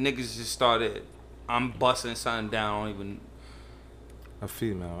 and niggas just started. I'm busting something down. I don't even. A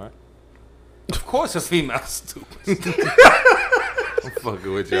female, right? Of course, a female. Stupid. I'm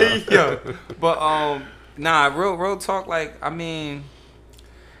fucking with y'all. Yo, but real talk. Like, I mean,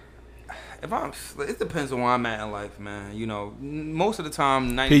 it depends on where I'm at in life, man. You know, most of the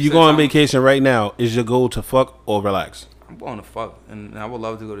time, 90%. Hey, you go on vacation right now. Is your goal to fuck or relax? I'm going to fuck, and I would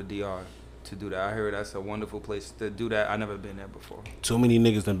love to go to DR to do that. I heard that's a wonderful place to do that. I never been there before. Too many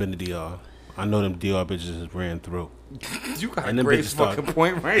niggas done been to DR. I know them DR bitches has ran through. You got a great fucking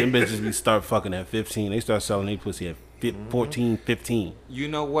point, right? Them bitches be start fucking at 15. They start selling their pussy at 14, 15. You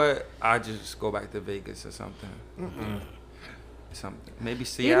know what? I just go back to Vegas or something. Something. Maybe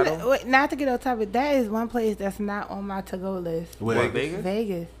Seattle. You know, wait, not to get on topic, that is one place that's not on my to-go list. Where? Vegas?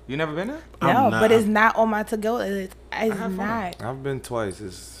 Vegas. You never been there? No, but it's not on my to-go list. It's not. I've been twice.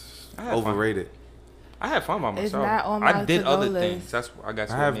 It's overrated. I had fun by myself. It's not on my I did other list. things. That's I got.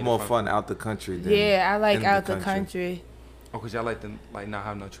 I have more fun out the country than I like out the country. Oh, cause y'all like not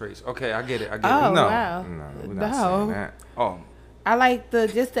have no trace. Okay, I get it. Oh, No, wow. no, we're not saying that. Oh, I like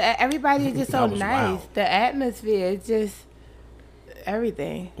everybody is just so That was nice. wild. The atmosphere is just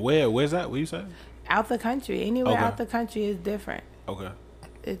everything. Where's that? What you say? Out the country. Anywhere Okay. out the country is different. Okay.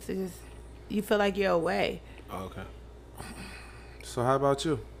 It's just, you feel like you're away. Okay. So how about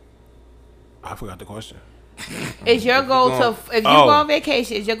you? I forgot the question. Is your goal if you go on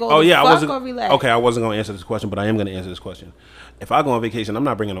vacation, is your goal to fuck or relax? Okay, I wasn't going to answer this question, but I am going to answer this question. If I go on vacation, I'm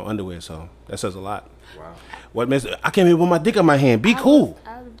not bringing no underwear, so that says a lot. Wow. What makes I can't even put my dick in my hand. Be cool.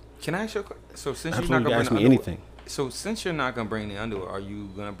 can I ask you a question? So since That's you're when not you gonna ask bring me the underwear, anything. so since you're not gonna bring the underwear, are you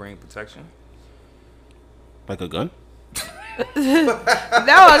gonna bring protection? Like a gun? No,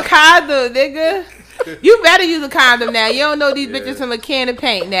 a condom, nigga. You better use a condom now. You don't know these bitches from a can of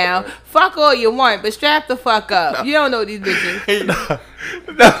paint now. Fuck all you want, but strap the fuck up. You don't know these bitches.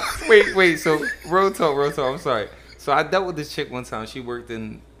 Wait. So real talk. I'm sorry. So I dealt with this chick one time. She worked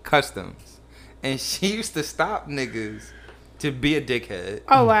in customs, and she used to stop niggas to be a dickhead.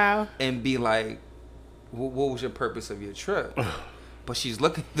 Oh, wow. And be like, what was your purpose of your trip? But she's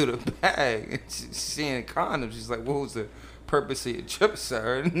looking through the bag and she's seeing condoms. She's like, what was the purpose of your trip,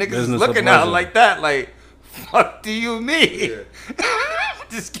 sir? And niggas is looking at her like that, like, fuck do you mean?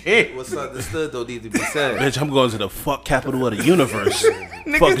 Just kidding. What's understood don't need to be said. Bitch, I'm going to the fuck capital of the universe.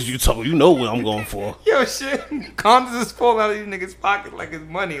 Fuck is you talking? You know what I'm going for. Yo, shit. Condoms is falling out of these niggas' pocket like it's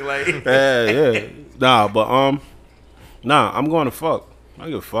money. Like, Yeah. Nah, but I'm going to fuck. I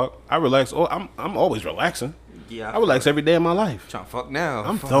don't give a fuck. I relax. Oh, I'm always relaxing. yeah, I relax every day of my life. trying to fuck now.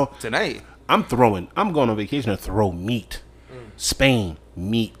 I'm fuck tonight. I'm going on vacation to throw meat. Spain,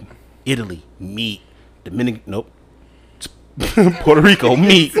 meat. Italy, meat. Dominican, nope. Puerto Rico,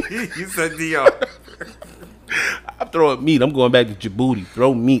 meat. You said DR. I'm throwing meat. I'm going back to Djibouti.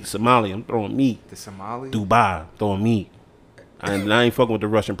 Throw meat. Somalia, I'm throwing meat. The Somali? Dubai, throwing meat. I ain't fucking with the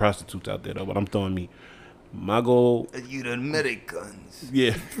Russian prostitutes out there though, but I'm throwing meat. My goal. You the Americans.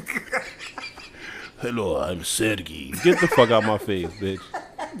 Yeah. Hello, I'm Sergey. Get the fuck out my face, bitch.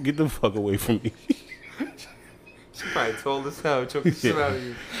 Get the fuck away from me. She probably told us how. Choke the shit out of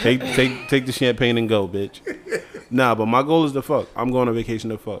you. Take the champagne and go, bitch. Nah, but my goal is to fuck. I'm going on vacation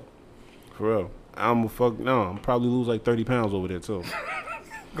to fuck. For real. I'm probably lose like 30 pounds over there too.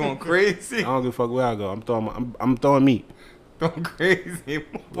 Going crazy. I don't give a fuck where I go. I'm throwing meat. Going crazy.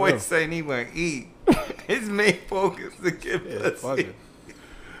 My boy saying he want to eat. His main focus is to get pussy.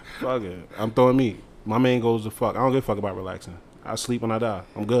 Fuck it. I'm throwing meat. My main goal is to fuck. I don't give a fuck about relaxing. I sleep when I die.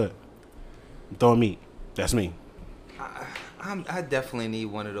 I'm good. I'm throwing meat. That's me. I definitely need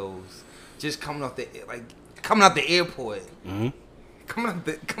one of those. Just coming out the airport. Mm-hmm.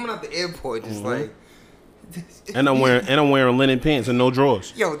 Coming out the airport, just like. And I'm wearing linen pants and no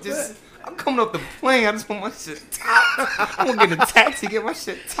drawers. Yo, I'm coming off the plane. I just want my shit topped. I'm gonna get in a taxi, get my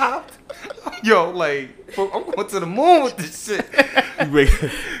shit topped. Yo, like, I'm going to the moon with this shit. You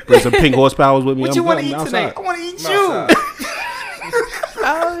bring some pink horsepowers with me. What you want to eat tonight? I want to eat you.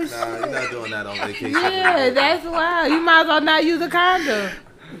 Oh, shit. Nah, you're not doing that on vacation. Yeah, that's wild. You might as well not use a condom.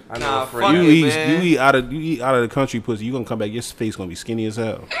 I know Nah, a friend. fuck You it, eat out of the country pussy. You gonna come back. Your face gonna be skinny as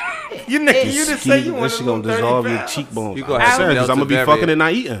hell. You just say you That want shit to gonna dissolve your pounds. cheekbones. You gonna have I'm the gonna be Delta fucking variant. and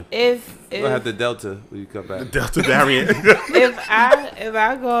not eating. If You're gonna have the Delta when you come back. Delta variant. if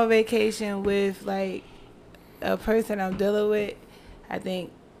I go on vacation with like a person I'm dealing with, I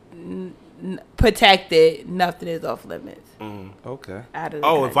think protected, nothing is off limits. Okay. Out of the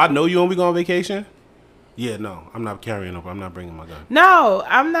Oh, if country. I know you and we go on vacation, yeah, no, I'm not carrying up. I'm not bringing my gun. No,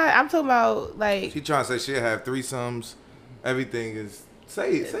 I'm not. I'm talking about like. She trying to say she'll have threesomes. Everything is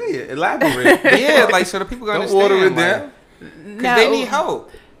say it. Elaborate. Yeah, like so the people gonna Don't water it understand. down. Like, 'cause they need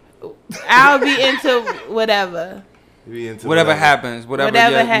help. I'll be into whatever. You be into Whatever happens, whatever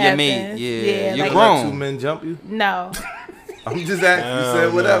your happens. mate. Yeah, you're like- Let two grown. men jump you. No, I'm just asking. You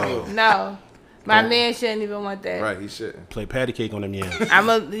said whatever. no. My man shouldn't even want that. Right, he shouldn't. Play patty cake on them yams.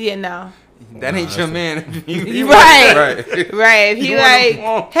 No. That ain't your man. Right. If he like,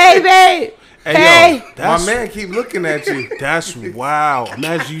 hey babe. Hey, yo, my man keep looking at you. That's wow.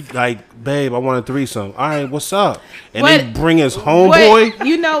 Imagine you like, babe, I want a threesome. All right, what's up? And they bring his homeboy.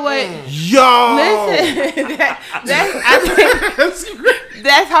 You know what? Yo, listen,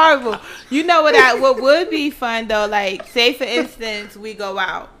 that's horrible. You know what would be fun though? Like, say for instance, we go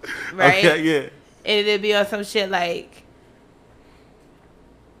out, right? Okay, yeah. And it'd be on some shit like,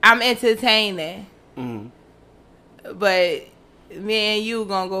 I'm entertaining, but me and you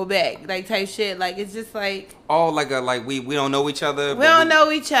gonna go back, like type shit. Like it's just like like we don't know each other. We don't know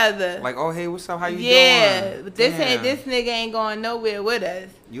each other. Like, oh hey, what's up? How you doing? Yeah, but this nigga ain't going nowhere with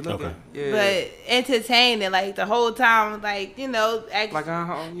us. You look okay. Yeah. But entertaining, like the whole time, like you know,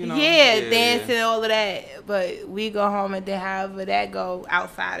 dancing, all of that. But we go home and then however that go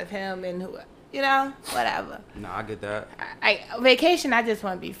outside of him and who. You know, whatever. Nah, I get that. Vacation, I just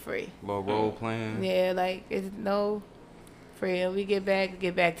want to be free. Little role playing. Yeah, like it's no free. We get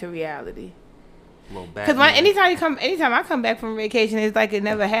back to reality. Because anytime I come back from vacation, it's like it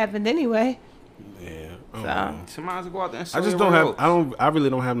never happened anyway. Yeah. Sometimes go out there. And I just don't have. I really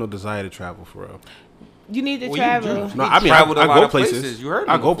don't have no desire to travel for real. You need to travel. No, I mean I go places. You heard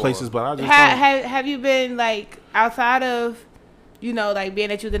me before. Places, but I just have you been like outside of? You know, like being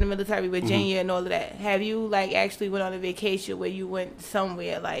that you was in the military, Virginia and all of that. Have you like actually went on a vacation where you went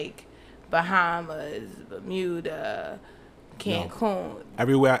somewhere like Bahamas, Bermuda, Cancun? No.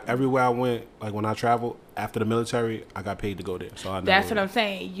 Everywhere I went, like when I traveled after the military, I got paid to go there. So that's what I'm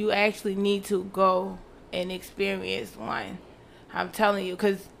saying. You actually need to go and experience one. I'm telling you,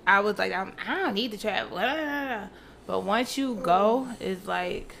 because I was like, I don't need to travel. But once you go, it's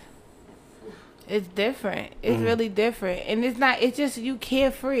like. It's different. It's really different. And it's just you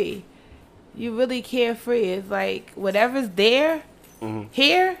carefree. You really carefree. It's like whatever's there,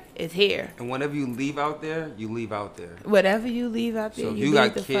 here, is here. And whenever you leave out there, you leave out there. Whatever you leave out there, so you leave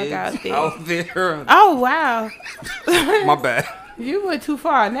got the kids fuck out there. Oh, wow. My bad. You went too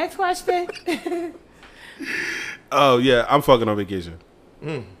far. Next question. Oh, yeah. I'm fucking on vacation.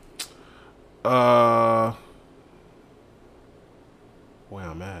 Where I'm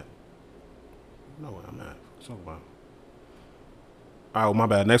at. No, I'm not. So about. All right, my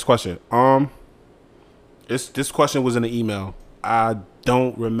bad. Next question. This question was in the email. I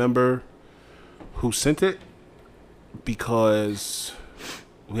don't remember who sent it because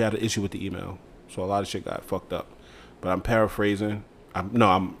we had an issue with the email, so a lot of shit got fucked up. But I'm paraphrasing.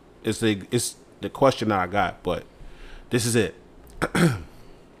 It's the question that I got, but this is it.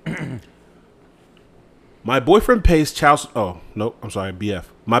 My boyfriend pays BF.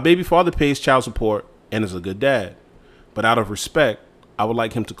 My baby father pays child support and is a good dad. But out of respect, I would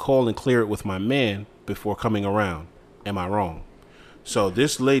like him to call and clear it with my man before coming around. Am I wrong? So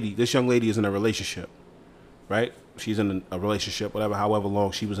this young lady is in a relationship, right? She's in a relationship, however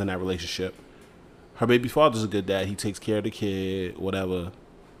long she was in that relationship. Her baby father's a good dad. He takes care of the kid, whatever.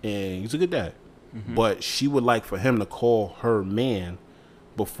 And he's a good dad. Mm-hmm. But she would like for him to call her man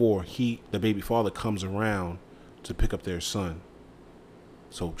before the baby father comes around to pick up their son.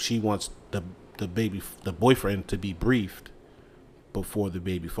 So she wants the boyfriend to be briefed before the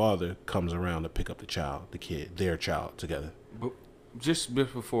baby father comes around to pick up their child together. But just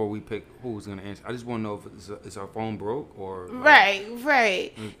before we pick who's gonna answer, I just want to know if is our phone broke or right.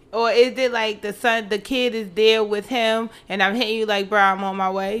 Or is it like the kid is there with him and I'm hitting you like, bro, I'm on my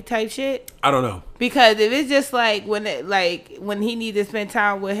way type shit? I don't know. Because if it's just like when he needs to spend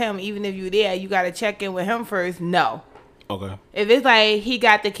time with him, even if you're there, you gotta check in with him first. No. Okay. If it's like he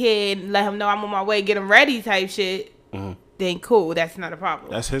got the kid, let him know I'm on my way, get him ready type shit, then cool. That's not a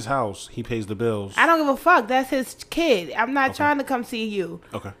problem. That's his house. He pays the bills. I don't give a fuck. That's his kid. I'm not trying to come see you.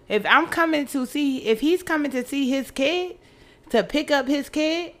 Okay. If he's coming to see his kid, to pick up his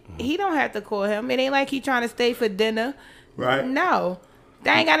kid, he don't have to call him. It ain't like he trying to stay for dinner. Right. No.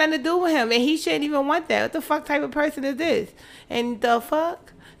 That ain't got nothing to do with him. And he shouldn't even want that. What the fuck type of person is this? And the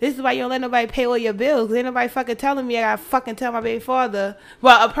fuck? This is why you don't let nobody pay all your bills. Cause ain't nobody fucking telling me I gotta fucking tell my baby father.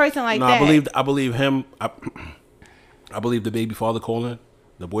 Well, a person like that. I believe him. I believe the baby father calling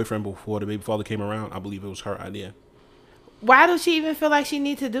the boyfriend before the baby father came around. I believe it was her idea. Why does she even feel like she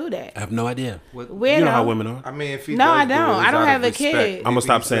needs to do that? I have no idea. Where you know how women are. I mean, if he I don't have a kid. I'm gonna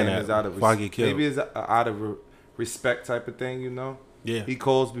stop saying that before I get killed. Maybe it's out of respect type of thing, you know? Yeah. He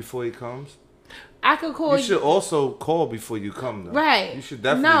calls before he comes. I could call you. You should also call before you come, though. Right. You should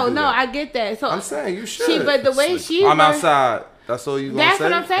definitely do that. I get that. So I'm saying you should. But the way I'm outside. That's all you gonna say? That's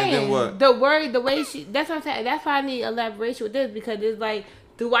what I'm saying. And then what? The way she. That's what I'm saying. That's why I need elaboration with this because it's like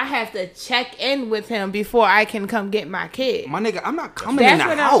do I have to check in with him before I can come get my kid? My nigga, I'm not coming in the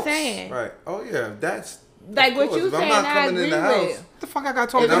house. That's what I'm saying. Right. Oh yeah, that's like what you saying. I'm not coming in the house. What the fuck I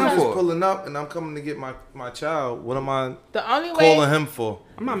got talking to him for? I'm just for? pulling up and I'm coming to get my child. What am I calling him for?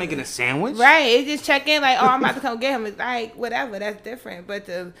 I'm not making a sandwich. Right. It's just check in like, oh, I'm about to come get him. It's like whatever. That's different. But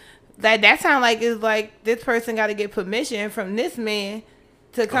that sound like it's like this person got to get permission from this man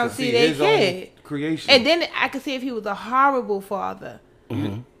to come see their kid. Creation. And then I could see if he was a horrible father.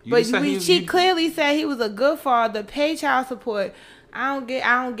 Mm-hmm. But she clearly said he was a good father, pay child support. I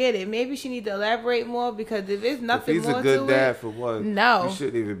don't get it. Maybe she need to elaborate more because if it's nothing more to it. If he's a good dad for what? No. You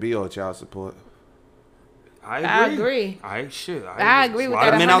shouldn't even be on child support. I agree. I agree with that. A lot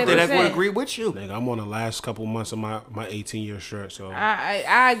of men out there that would agree with you. Nigga, I'm on the last couple months of my 18-year shirt, so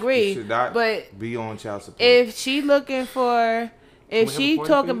I agree. You should not but be on child support. If she looking for, if she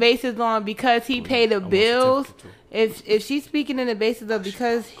talking basis on because he paid the bills, if she's speaking in the basis of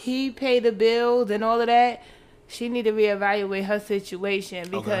because he paid the bills and all of that, she need to reevaluate her situation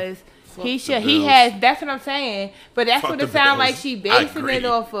because he has. That's what I'm saying. But that's what it sounds like. She basing it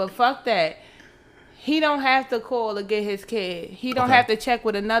off of. Fuck that. He don't have to call to get his kid. He don't have to check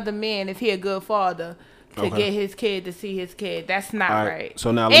with another man if he a good father to get his kid to see his kid. That's not right.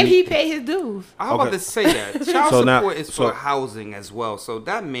 So now, he pay his dues. I was about to say that child support is for housing as well. So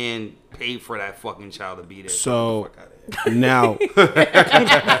that man paid for that fucking child to be there. So now,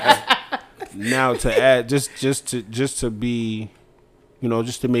 now to add, just to be,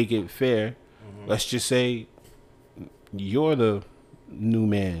 just to make it fair, let's just say you're the new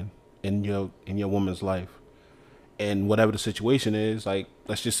man in your woman's life, and whatever the situation is, like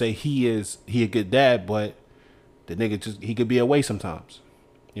let's just say he a good dad, but the nigga he could be away sometimes.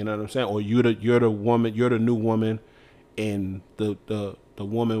 You know what I'm saying? Or you're the woman, you're the new woman, and the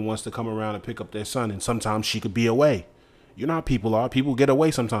woman wants to come around and pick up their son, and sometimes she could be away. You know how people are. People get away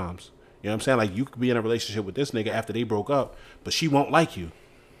sometimes. You know what I'm saying? Like you could be in a relationship with this nigga after they broke up, but she won't like you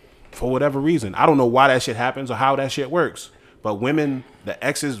for whatever reason. I don't know why that shit happens or how that shit works. But women, the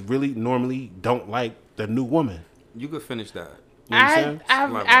exes really normally don't like the new woman. You could finish that. You know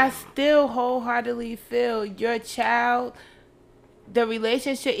I still wholeheartedly feel your child, the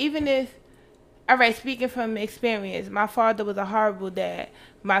relationship, even if, all right, speaking from experience, my father was a horrible dad.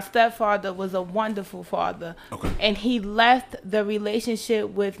 My stepfather was a wonderful father. Okay. And he left the relationship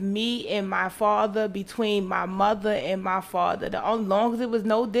with me and my father between my mother and my father. As long as it was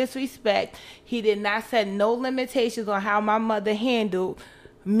no disrespect, he did not set no limitations on how my mother handled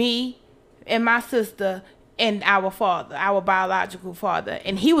me and my sister and our father, our biological father.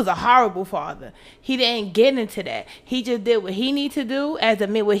 And he was a horrible father. He didn't get into that. He just did what he needed to do as a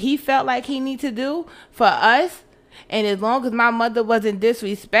man, what he felt like he needed to do for us. And as long as my mother wasn't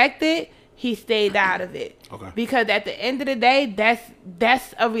disrespected, he stayed out of it. Okay. Because at the end of the day,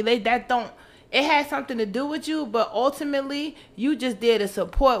 that's a relate that don't. It has something to do with you, but ultimately you just there to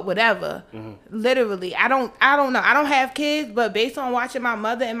support whatever. Mm-hmm. Literally, I don't know. I don't have kids, but based on watching my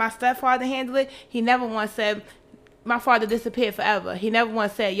mother and my stepfather handle it, he never once said my father disappeared forever. He never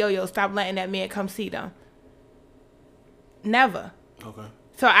once said, "Yo, stop letting that man come see them." Never. Okay.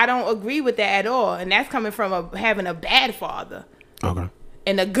 So I don't agree with that at all. And that's coming from having a bad father. Okay.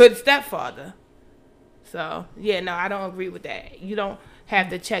 And a good stepfather. So, yeah, no, I don't agree with that. You don't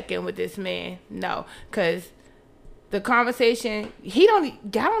have to check in with this man. No. Because the conversation, y'all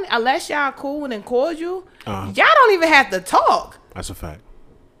don't, unless y'all cool and cordial, y'all don't even have to talk. That's a fact.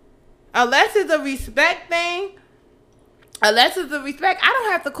 Unless it's a respect thing. I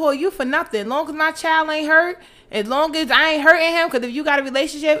don't have to call you for nothing. As long as my child ain't hurt, as long as I ain't hurting him, because if you got a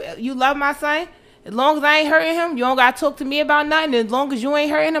relationship, you love my son, as long as I ain't hurting him, you don't got to talk to me about nothing. As long as you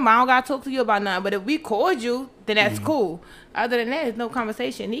ain't hurting him, I don't got to talk to you about nothing. But if we cordial, then that's cool. Other than that, there's no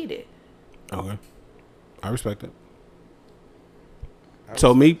conversation needed. Okay. I respect it.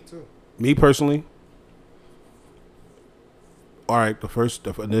 So me personally, all right,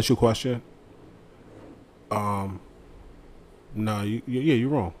 the initial question, no, you're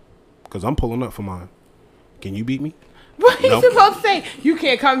wrong. Because I'm pulling up for mine. Can you beat me? What are you supposed to say? You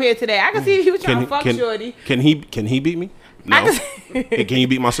can't come here today. I can see if he was trying to fuck Shorty. Can he beat me? No. Can you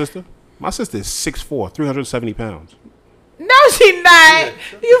beat my sister? My sister is 6'4", 370 pounds. No, she not.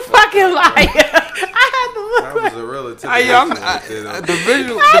 You fucking liar. I had to look. That was a real the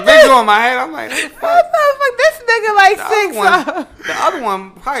visual in my head, I'm like, what the fuck? This nigga like 6'. The other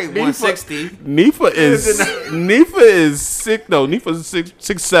one probably 160. Nifa is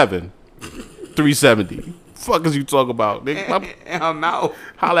 6'7", 370. Fuck is you talking about? Nigga, her mouth.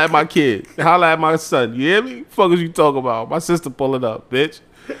 Holla at my kid. Holla at my son. You hear me? Fuck is you talking about? My sister pulling up, bitch.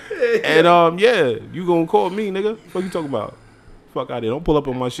 And yeah, you gonna call me, nigga? Fuck you talking about? Fuck out of here. Don't pull up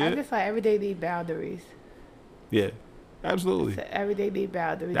on my shit. I just like every day need boundaries. Yeah. Absolutely. So every day need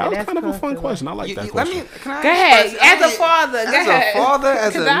boundaries. That was kind of a fun question. I like that question. Go ahead. As a father.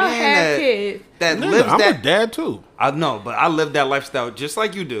 As a man that lives I'm that. a dad too. I know, but I live that lifestyle just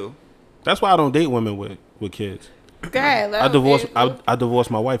like you do. That's why I don't date women with kids. Go ahead. I divorced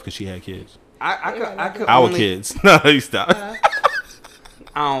my wife because she had kids. I could Our only, kids. No, you stop. I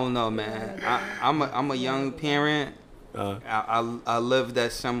don't know, man. I'm a young parent. I live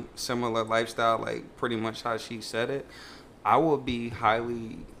that similar lifestyle, like pretty much how she said it. I would be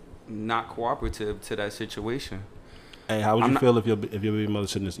highly not cooperative to that situation. Hey, how would you feel if your baby mother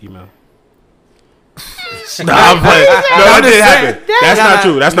sent this email? No, that didn't happen. That's not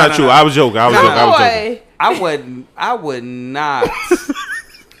true. That's not true. I was joking. I was joking. I would not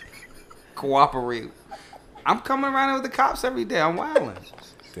cooperate. I'm coming around with the cops every day. I'm wilding.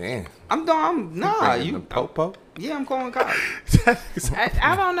 Damn. You popo? Yeah, I'm calling cops.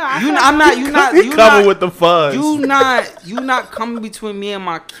 I don't know. You coming with the fuzz. You not coming between me and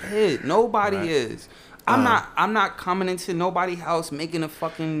my kid. Nobody is. I'm not coming into nobody's house making a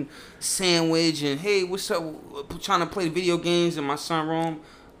fucking sandwich and hey, what's up? Trying to play video games in my son's room.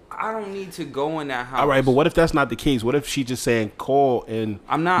 I don't need to go in that house. All right, but what if that's not the case? What if she just saying call and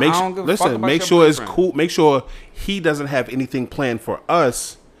I'm not. I don't give a fuck about make sure it's cool. Make sure he doesn't have anything planned for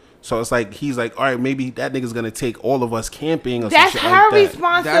us. So it's like he's like, all right, maybe that nigga's gonna take all of us camping. Or that's some shit her like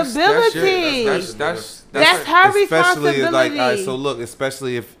responsibility. That's her responsibility. Especially like, all right, so look,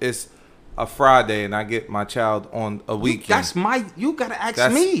 especially if it's a Friday and I get my child on a weekend. You gotta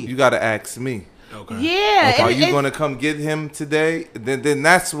ask me. You gotta ask me. Okay. Yeah. Are you gonna come get him today? Then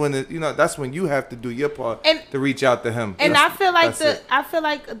that's when that's when you have to do your part to reach out to him. And I feel like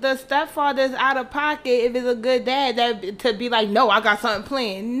the stepfather's out of pocket if it's a good dad that to be like, no, I got something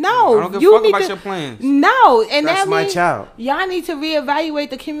planned. No, I don't give a fuck about your plans. No, and that's my child. Y'all need to reevaluate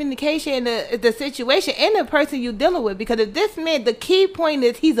the communication, the situation, and the person you're dealing with. Because if this man, the key point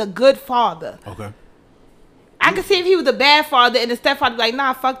is he's a good father. Okay. I could see if he was a bad father and the stepfather like,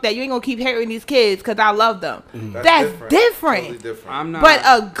 nah, fuck that. You ain't gonna keep hurting these kids because I love them. That's different. Totally different. I'm not. But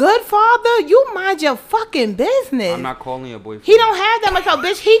a good father, you mind your fucking business. I'm not calling your boyfriend. He don't have that much of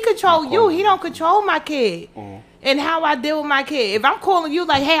bitch. He control you. He don't control my kid. And how I deal with my kid. If I'm calling you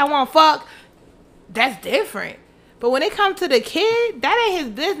like, hey, I want to fuck, that's different. But when it comes to the kid, that ain't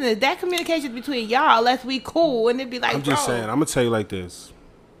his business. That communication between y'all, unless we cool, and it be like, I'm just saying. I'm gonna tell you like this,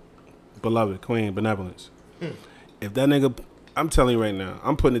 beloved Queen Benevolence. If that nigga, I'm telling you right now,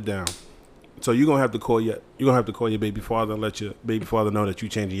 I'm putting it down. So you're gonna have to call your baby father and let your baby father know that you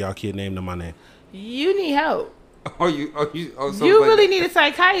changing y'all kid name to my name. You need help. You really need a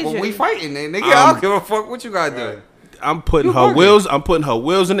psychiatrist. Well, we fighting, nigga. I don't give a fuck what you gotta do. I'm putting her wheels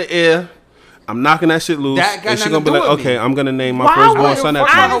in the air. I'm knocking that shit loose. And she gonna be like, okay, I'm gonna name my firstborn son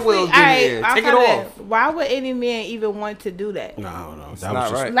after me. Take it off. Why would any man even want to do that? No, that was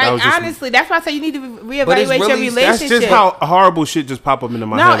just right. Like, honestly, that's why I say you need to reevaluate your relationship. That's just how horrible shit just pop up into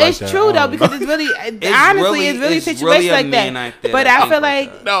my head. No, it's true though, because it's really, honestly, it's really situations like that. But I feel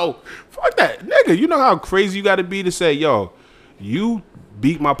like, no, fuck that, nigga. You know how crazy you got to be to say, yo, you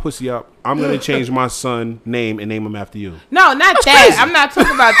beat my pussy up. I'm gonna change my son name and name him after you. No, not That's that. crazy. I'm not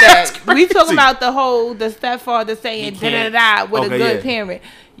talking about that. We talking about the stepfather saying da da da with a good parent.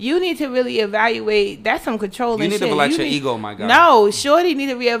 You need to really evaluate. That's some controlling shit. You need to relax your ego, my guy. No, shorty need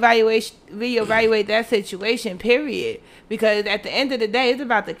to reevaluate that situation. Period. Because at the end of the day, it's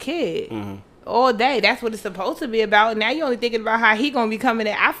about the kid. All day. That's what it's supposed to be about. Now you only thinking about how he gonna be coming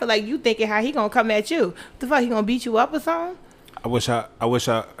at. I feel like you thinking how he gonna come at you. What the fuck, he gonna beat you up or something? I wish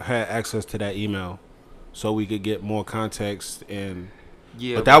I had access to that email so we could get more context and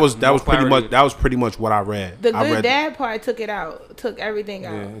but that was pretty much what I read. The good dad part took it out. Took everything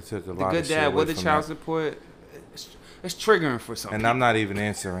out. Yeah, it took a lot the of good shit dad with the from child that. support it's triggering for some And people. I'm not even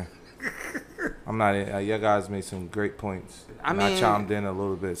answering. I'm not. You guys made some great points. I chimed in a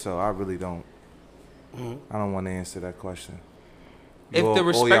little bit, so I really don't. I don't want to answer that question. If the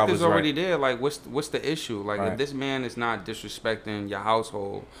respect is already there, like what's the issue? Like if this man is not disrespecting your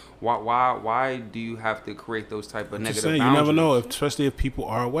household, why do you have to create those type of negative boundaries? You never know, especially if people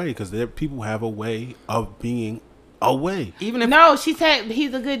are away, because people have a way of being away. Even if she said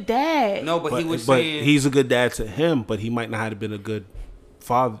he's a good dad. No, but he was saying he's a good dad to him, but he might not have been a good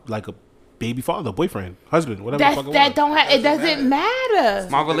father, like a baby father, boyfriend, husband, whatever. It doesn't matter.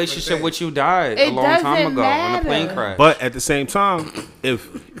 My relationship with you died a long time ago on a plane crash. But at the same time,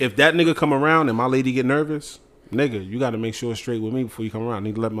 if that nigga come around and my lady get nervous, nigga, you got to make sure it's straight with me before you come around. I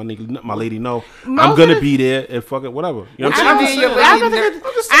need to let my lady know I'm gonna be there and fucking whatever. You know what I'm saying?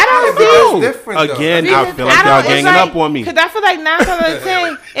 I don't see. Again, I feel like y'all ganging up on me. Because I feel like 9 times out of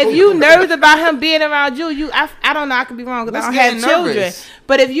 10, if you nervous about him being around you, I don't know. I could be wrong because I don't have children.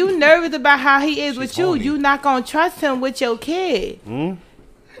 But if you nervous about how he is with you, you not gonna trust him with your kid.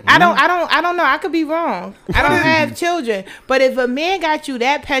 I don't know. I could be wrong. I don't have children. But if a man got you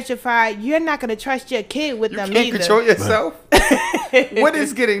that petrified, you're not gonna trust your kid with them either. You can't control yourself? What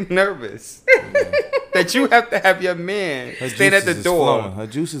is getting nervous? That you have to have your man stand at the door. Her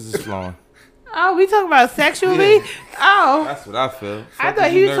juices is flowing. Oh, we talking about sexually? Yeah. Oh. That's what I feel. I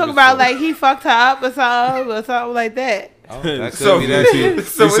thought he was talking about like he fucked her up or something like that. Oh, that could be that too.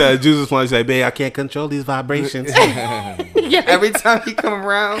 He said, "Jesus flowing." He said, "Babe, I can't control these vibrations." Yeah. Every time he come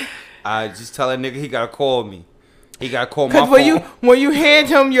around, I just tell that nigga he gotta call me. He gotta call my phone. Because when you hand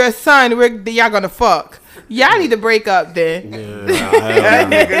him your son, y'all gonna fuck. Y'all need to break up then. Yeah,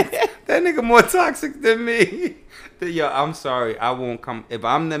 that nigga more toxic than me. Yo, I'm sorry. I won't come. If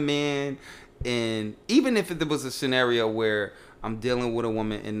I'm the man, and even if there was a scenario where I'm dealing with a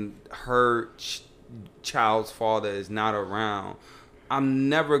woman and her child's father is not around, I'm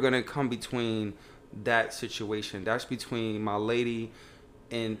never going to come between that situation. That's between my lady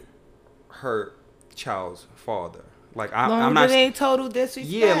and her child's father. Like, I'm not. It ain't total disrespect.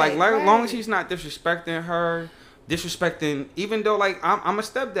 Yeah, like long as he's not disrespecting her. Even though like I'm a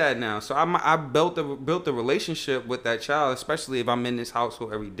stepdad now, so I built a relationship with that child, especially if I'm in this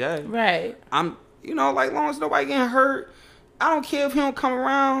household every day. Right. I'm like long as nobody getting hurt, I don't care if he don't come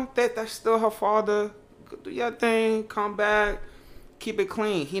around. That's still her father. Go do your thing, come back, keep it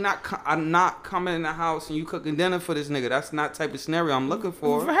clean. I'm not coming in the house and you cooking dinner for this nigga. That's not the type of scenario I'm looking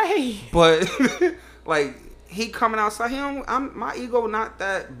for. Right. But like he coming outside, my ego not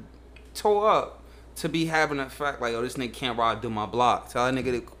that tore up to be having a fact like, oh, this nigga can't ride through my block. Tell that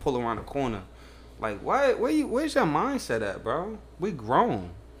nigga to pull around the corner. Like, what? Where's your mindset at, bro? We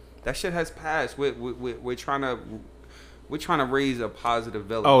grown. That shit has passed. We're trying to raise a positive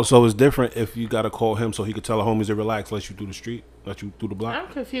village. Oh, so it's different if you gotta call him so he could tell the homies to relax, let you through the street, let you through the block. I'm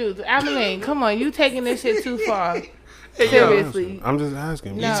confused. I mean, come on, you taking this shit too far. Hey, seriously. I'm just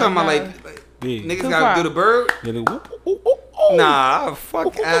asking. You talking about like niggas gotta do the bird? Yeah, nah,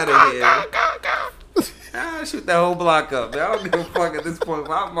 fuck out of here. I shoot that whole block up, man. I don't give a fuck at this point.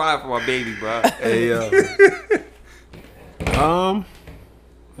 I'm riding for my baby, bro. Hey, I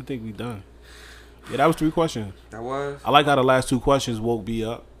think we done. Yeah, that was 3 questions. That was. I like how the last 2 questions woke me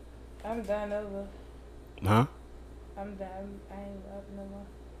up. I'm done over. Huh? I'm done. I ain't up no more.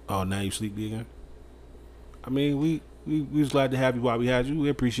 Oh, now you sleepy again? I mean, we was glad to have you while we had you. We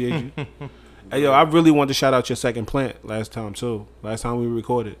appreciate you. Hey, yo, I really wanted to shout out your second plant last time, too. Last time we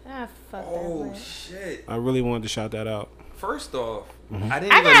recorded. Ah, fuck that plant. Shit. I really wanted to shout that out. First off, I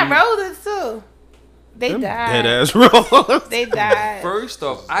got roses, too. They died. Dead ass roses. They died. First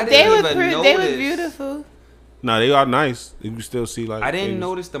off, I didn't even notice. They were beautiful. No, they are nice. You can still see, like... I didn't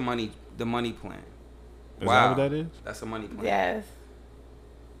notice the money plant. Is that what that is? That's a money plant. Yes.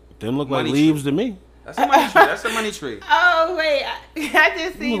 Them look like leaves to me. That's a money tree. That's a money tree. Oh, wait. I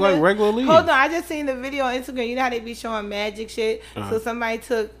just seen look like regular leaves. Hold on. I just seen the video on Instagram. You know how they be showing magic shit? So somebody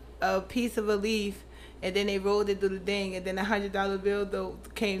took a piece of a leaf and then they rolled it through the thing and then a $100 bill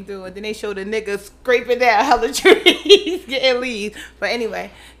came through and then they showed a nigga scraping down hella trees getting leaves. But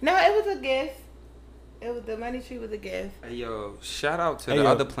anyway, no, it was a gift. The money tree was a gift. Hey, yo, shout out to the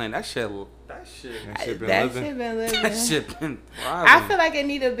other plant. That shit been living. That shit been thriving. I feel like it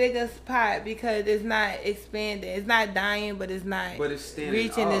need a bigger spot because it's not expanding. It's not dying, but it's not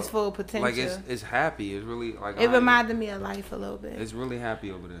reaching its full potential. Like it's happy. It's really like it reminded me of life a little bit. It's really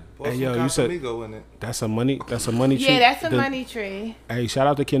happy over there. Hey, yo, you said that's a money tree. Yeah, that's a money tree. Hey, shout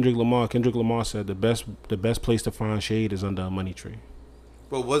out to Kendrick Lamar. Kendrick Lamar said the best place to find shade is under a money tree.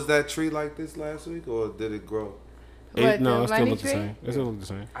 But was that tree like this last week, or did it grow? No, it still looks the same. It still looks the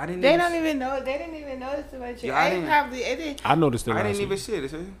same. They didn't even notice the money tree. Yeah, I noticed it. I didn't even see it.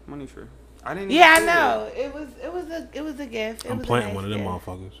 It's a money tree. I didn't. Yeah, I know. It was a gift. I'm planting one of them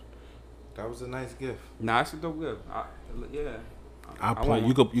motherfuckers. That was a nice gift. Nah, it's a dope gift. I plant.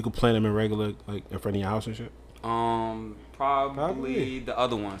 You could plant them in regular, like in front of your house and shit. Probably the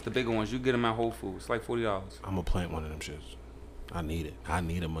other ones, the bigger ones. You get them at Whole Foods. It's like $40. I'm gonna plant one of them shits. I need it. I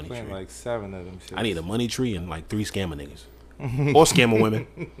need a money tree. Like 7 of them shits. I need a money tree and like 3 scammer niggas. Or scammer women.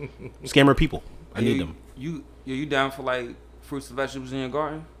 Scammer people. I need them. You down for like fruits and vegetables in your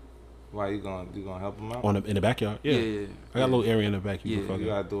garden? Why you gonna help them out? In the backyard? Yeah. I got a little area in the back. You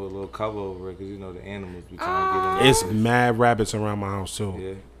gotta do a little cover over it because you know the animals be trying to get in. It's mad rabbits around my house too.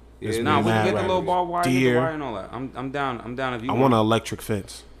 Yeah. Yeah, Nah, we can get the little rabbits. barbed wire, get the Deer. wire and all that. I'm down. I'm down if you I want an electric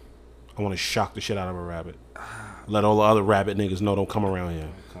fence. I want to shock the shit out of a rabbit. Let all the other rabbit niggas know don't come around here.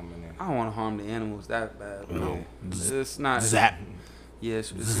 Coming in. I don't want to harm the animals that bad. No. It's not. Zap.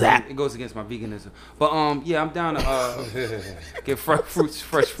 Yes, Zap. it goes against my veganism. But yeah, I'm down to get fresh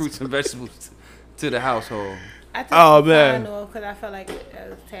fruits and vegetables to the household. I took Oh, the man. sign off because I felt like it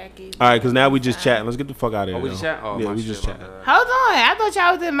was tacky. All right, because now we just chatting. Let's get the fuck out of here. Oh, we yo. just chat? Oh, yeah, my we shit, just my chatting. bad. Hold on. I thought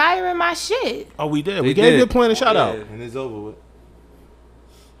y'all was admiring my shit. Oh, we did. They We gave did. Good Plan a shout out. Yeah. And it's over with.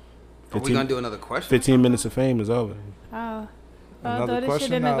 Are we gonna do another question? 15 minutes of fame is over. Oh. Another throw this question?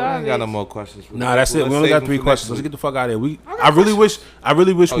 shit in the Nah, we ain't got no garbage. more questions. Nah, that's it. We Let's only save got them 3 for questions. next Let's get week. the fuck out of here. I really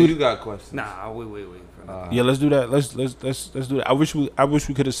wish Oh, we. you got questions? Nah, wait. Yeah, let's do that. Let's do that. I wish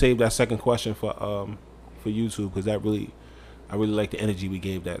we could have saved that second question for YouTube because I really like the energy we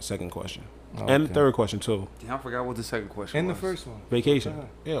gave that second question and the Okay. third question too. Damn, I forgot what the second question And was. the first one. Vacation. Uh-huh.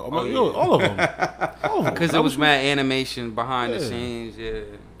 Yeah, yeah. all of them. All of them. Because it was mad animation behind the Yeah. scenes. Yeah.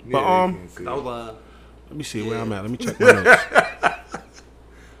 But, Yeah, you can see That it. was, Let me see where I'm at. Let me check my notes.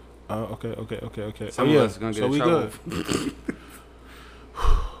 Okay. Some oh, yeah. of us are gonna get so in we trouble good.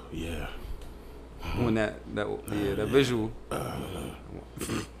 Yeah. when that visual.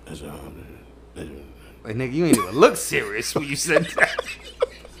 Like, nigga, you ain't even look serious when you said that.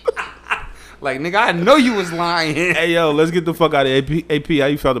 Like, nigga, I know you was lying. Hey yo, let's get the fuck out of here. AP, how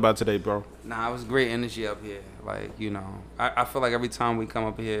you felt about today, bro? Nah, it was great energy up here. Like, you know, I feel like every time we come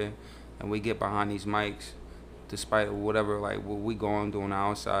up here and we get behind these mics, despite whatever, like, what we going doing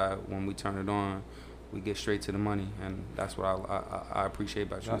outside, when we turn it on, we get straight to the money. And that's what I appreciate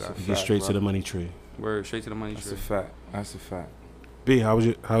about you That's a guys. fact. Get straight to bro. the money tree. We're straight to the money That's tree. a fact. That's a fact. B, how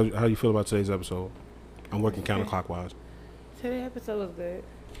you feel about today's episode? I'm working counterclockwise. Today's episode was good.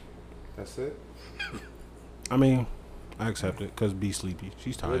 That's it. I mean, I accept it because B sleepy.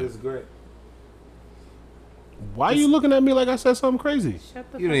 She's It tired. is great. Why are you looking at me like I said something crazy?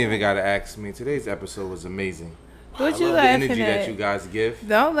 Shut the You don't fuck even up. gotta ask me. Today's episode was amazing. What I you love the laughing energy at? that you guys give.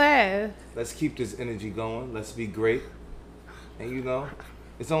 Don't laugh. Let's keep this energy going. Let's be great. And you know,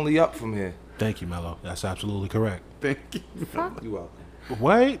 it's only up from here. Thank you, Mello. That's absolutely correct. Thank you. You welcome.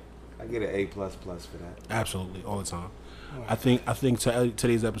 Wait. I get an A++ for that. Absolutely, all the time. I think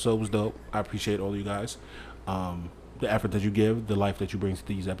today's episode was dope. I appreciate all you guys. The effort that you give, the life that you bring to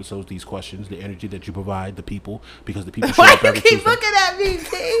these episodes, these questions, the energy that you provide the people, because the people show Why up you every keep Tuesday. looking at me,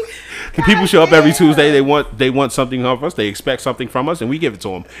 T? The people show up every Tuesday. They want something of us. They expect something from us, and we give it to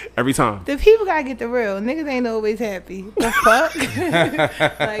them every time. The people gotta get the real. Niggas ain't always happy. The fuck?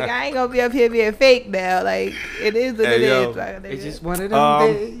 Like, I ain't gonna be up here being fake now. Like, it is what Hey, it yo. is. Like, It's nigga. just one of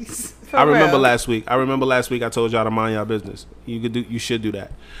them days. For I remember real. last week. I told y'all to mind your business. You should do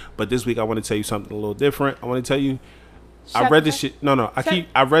that. But this week I want to tell you something a little different. I want to tell you. I Shut read the this shit. No.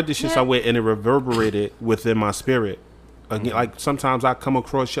 I read this shit Yeah. somewhere and it reverberated within my spirit. Again, like sometimes I come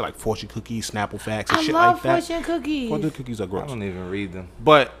across shit like fortune cookies, Snapple facts, and I shit love like that. fortune cookies. Fortune cookies are I gross. don't even read them.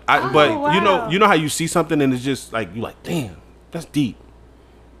 But wow. you know how you see something and it's just like you like, damn, that's deep,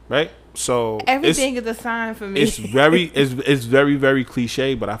 right? So Everything is a sign for me. it's very very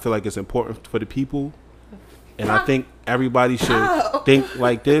cliche, but I feel like it's important for the people, and I think everybody should No. think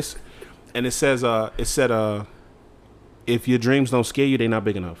like this. And it said if your dreams don't scare you, they're not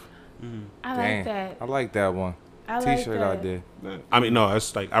big enough. I like Damn. that. I like that one. I like T-shirt that. I did. I mean, no,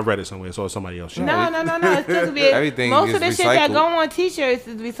 it's like I read it somewhere, so it's somebody else. shit. No. It still could be. Everything Most of is the shit that recycled. go on T-shirts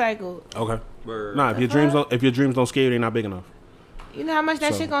is recycled. Okay. Word. Nah, if your dreams don't scare you, they're not big enough. You know how much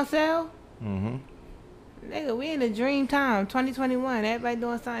that So- shit gonna sell? Mm-hmm. Nigga, we in a dream time, 2021. Everybody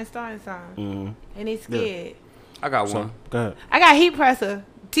doing something, starting something, and they scared. I got So one. go ahead. I got heat presser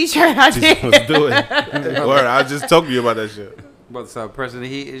T-shirt. I did. Let's do it. Word, I was just talking to you about that shit. About to start pressing the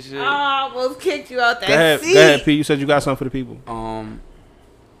heat and shit. Oh, I almost kicked you out that Go ahead, seat. P. You said you got something for the people.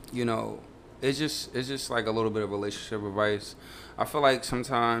 You know, it's just like a little bit of relationship advice. I feel like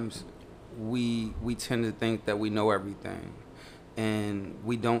sometimes we tend to think that we know everything, and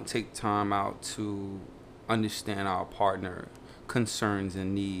we don't take time out to understand our partner concerns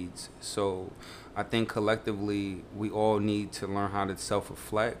and needs. So I think collectively we all need to learn how to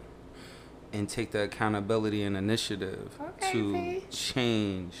self-reflect and take the accountability and initiative Okay, to P.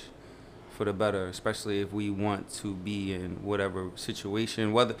 change for the better, especially if we want to be in whatever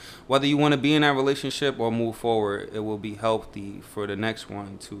situation, whether you want to be in that relationship or move forward. It will be healthy for the next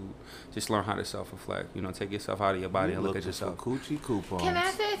one to just learn how to self-reflect. You know, take yourself out of your body and look at yourself. Coochie coupons. Can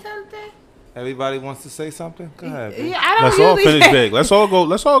I say something? Everybody wants to say something? Go ahead. B. Yeah, I don't Let's all usually finish say- big. Let's all go.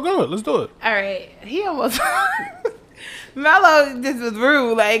 Let's all go. Let's do it. All right, he almost Mello just was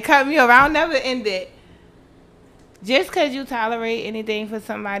rude. Like cut me off. I'll never end it. just because you tolerate anything for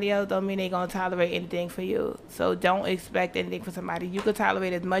somebody else don't mean they gonna tolerate anything for you. So don't expect anything for somebody. You can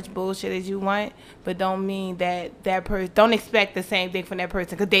tolerate as much bullshit as you want, but don't mean that person, don't expect the same thing from that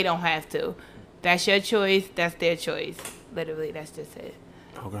person because they don't have to. That's your choice. That's their choice. Literally, that's just it.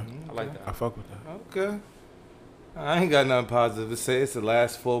 Okay. I like that. I fuck with that. Okay. I ain't got nothing positive to say. It's the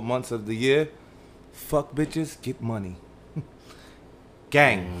last 4 months of the year. Fuck bitches, get money.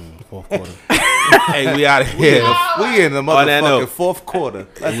 Gang. Fourth quarter. Hey, we out of here. We in the motherfucking fourth quarter.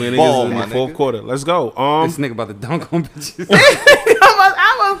 Let's ball, in my the fourth nigga. quarter. Let's go. This nigga about to dunk on bitches.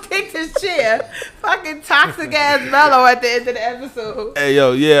 I almost kicked his chair. Fucking toxic ass Mellow at the end of the episode. Hey,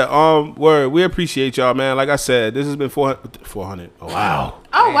 yo, yeah. Word. We appreciate y'all, man. Like I said, this has been 400. Oh, wow.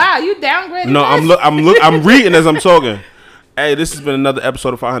 Oh wow, you downgraded. No, I'm reading as I'm talking. Hey, this has been another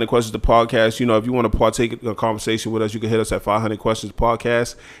episode of 500 Questions, the podcast. You know, if you want to partake in a conversation with us, you can hit us at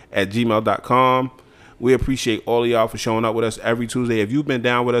 500questionspodcast@gmail.com. We appreciate all of y'all for showing up with us every Tuesday. If you've been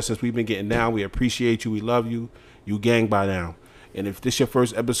down with us since we've been getting down, we appreciate you. We love you. You gang by now. And if this your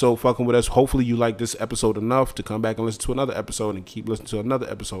first episode fucking with us, hopefully you like this episode enough to come back and listen to another episode and keep listening to another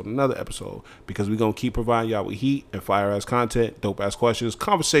episode, because we're going to keep providing y'all with heat and fire-ass content, dope-ass questions,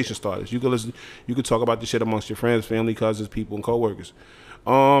 conversation starters. You can listen, you can talk about this shit amongst your friends, family, cousins, people, and co-workers.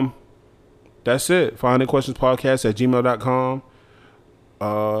 That's it.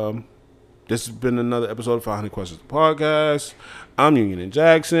 500questionspodcast@gmail.com. This has been another episode of 500 Questions Podcast. I'm Union and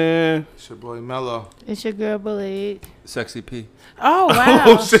Jackson. It's your boy Mello. It's your girl Bullet. Sexy P. Oh wow.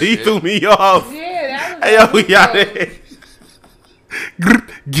 Oh shit, he threw me off. Yeah, that was Hey yo, we out here.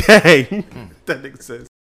 Gang. That nigga says.